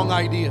discern wrong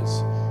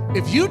ideas.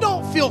 If you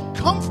don't feel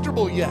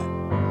comfortable yet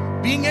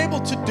being able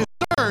to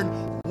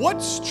discern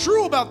what's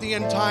true about the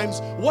end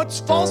times, what's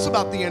false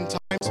about the end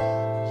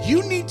times,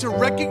 you need to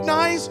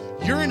recognize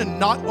you're in a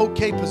not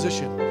okay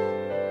position.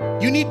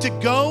 You need to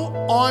go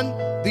on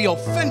the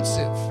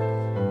offensive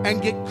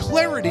and get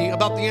clarity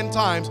about the end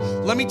times.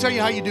 Let me tell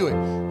you how you do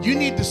it. You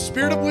need the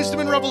spirit of wisdom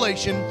and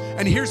revelation,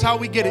 and here's how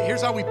we get it.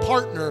 Here's how we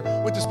partner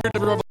with the spirit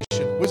of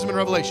revelation, wisdom and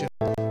revelation.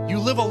 You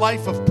live a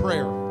life of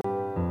prayer.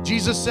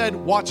 Jesus said,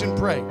 watch and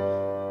pray.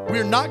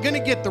 We're not going to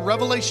get the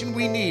revelation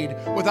we need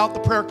without the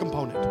prayer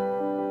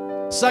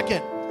component.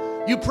 Second,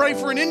 you pray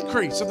for an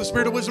increase of the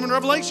spirit of wisdom and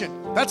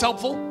revelation. That's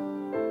helpful.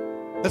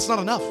 That's not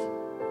enough.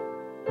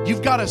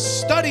 You've got to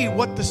study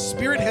what the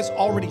Spirit has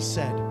already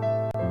said.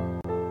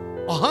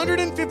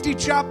 150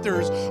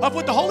 chapters of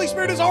what the Holy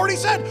Spirit has already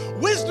said.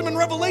 Wisdom and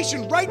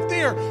revelation right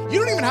there. You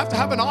don't even have to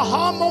have an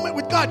aha moment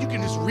with God. You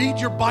can just read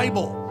your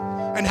Bible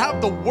and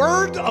have the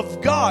Word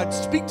of God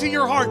speak to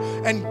your heart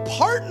and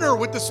partner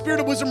with the Spirit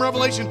of wisdom and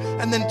revelation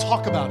and then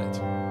talk about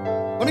it.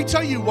 Let me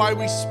tell you why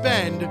we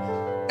spend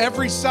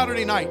every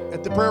Saturday night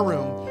at the prayer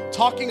room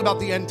talking about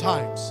the end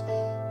times.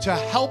 To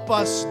help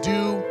us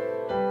do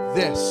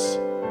this.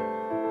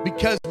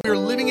 Because we're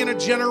living in a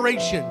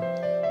generation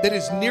that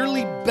is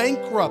nearly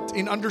bankrupt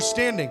in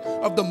understanding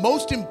of the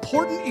most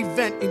important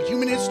event in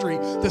human history,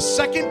 the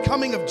second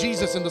coming of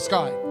Jesus in the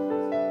sky.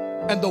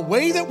 And the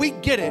way that we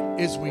get it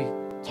is we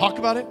talk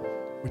about it,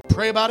 we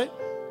pray about it,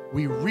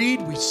 we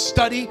read, we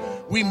study,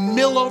 we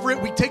mill over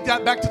it, we take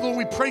that back to the Lord,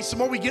 we pray some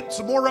more, we get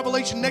some more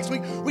revelation next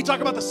week, we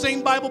talk about the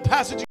same Bible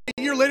passage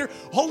a year later,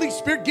 Holy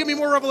Spirit, give me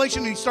more revelation,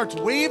 and he starts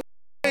waving,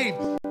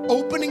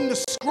 opening the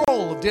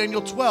scroll of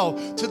Daniel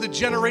 12 to the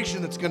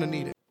generation that's going to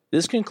need it.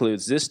 This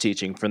concludes this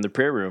teaching from the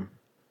prayer room.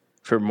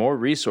 For more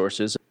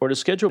resources or to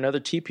schedule another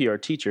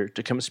TPR teacher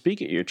to come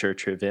speak at your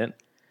church or event,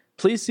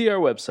 please see our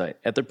website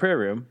at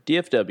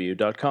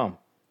theprayerroomdfw.com.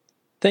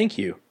 Thank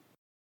you.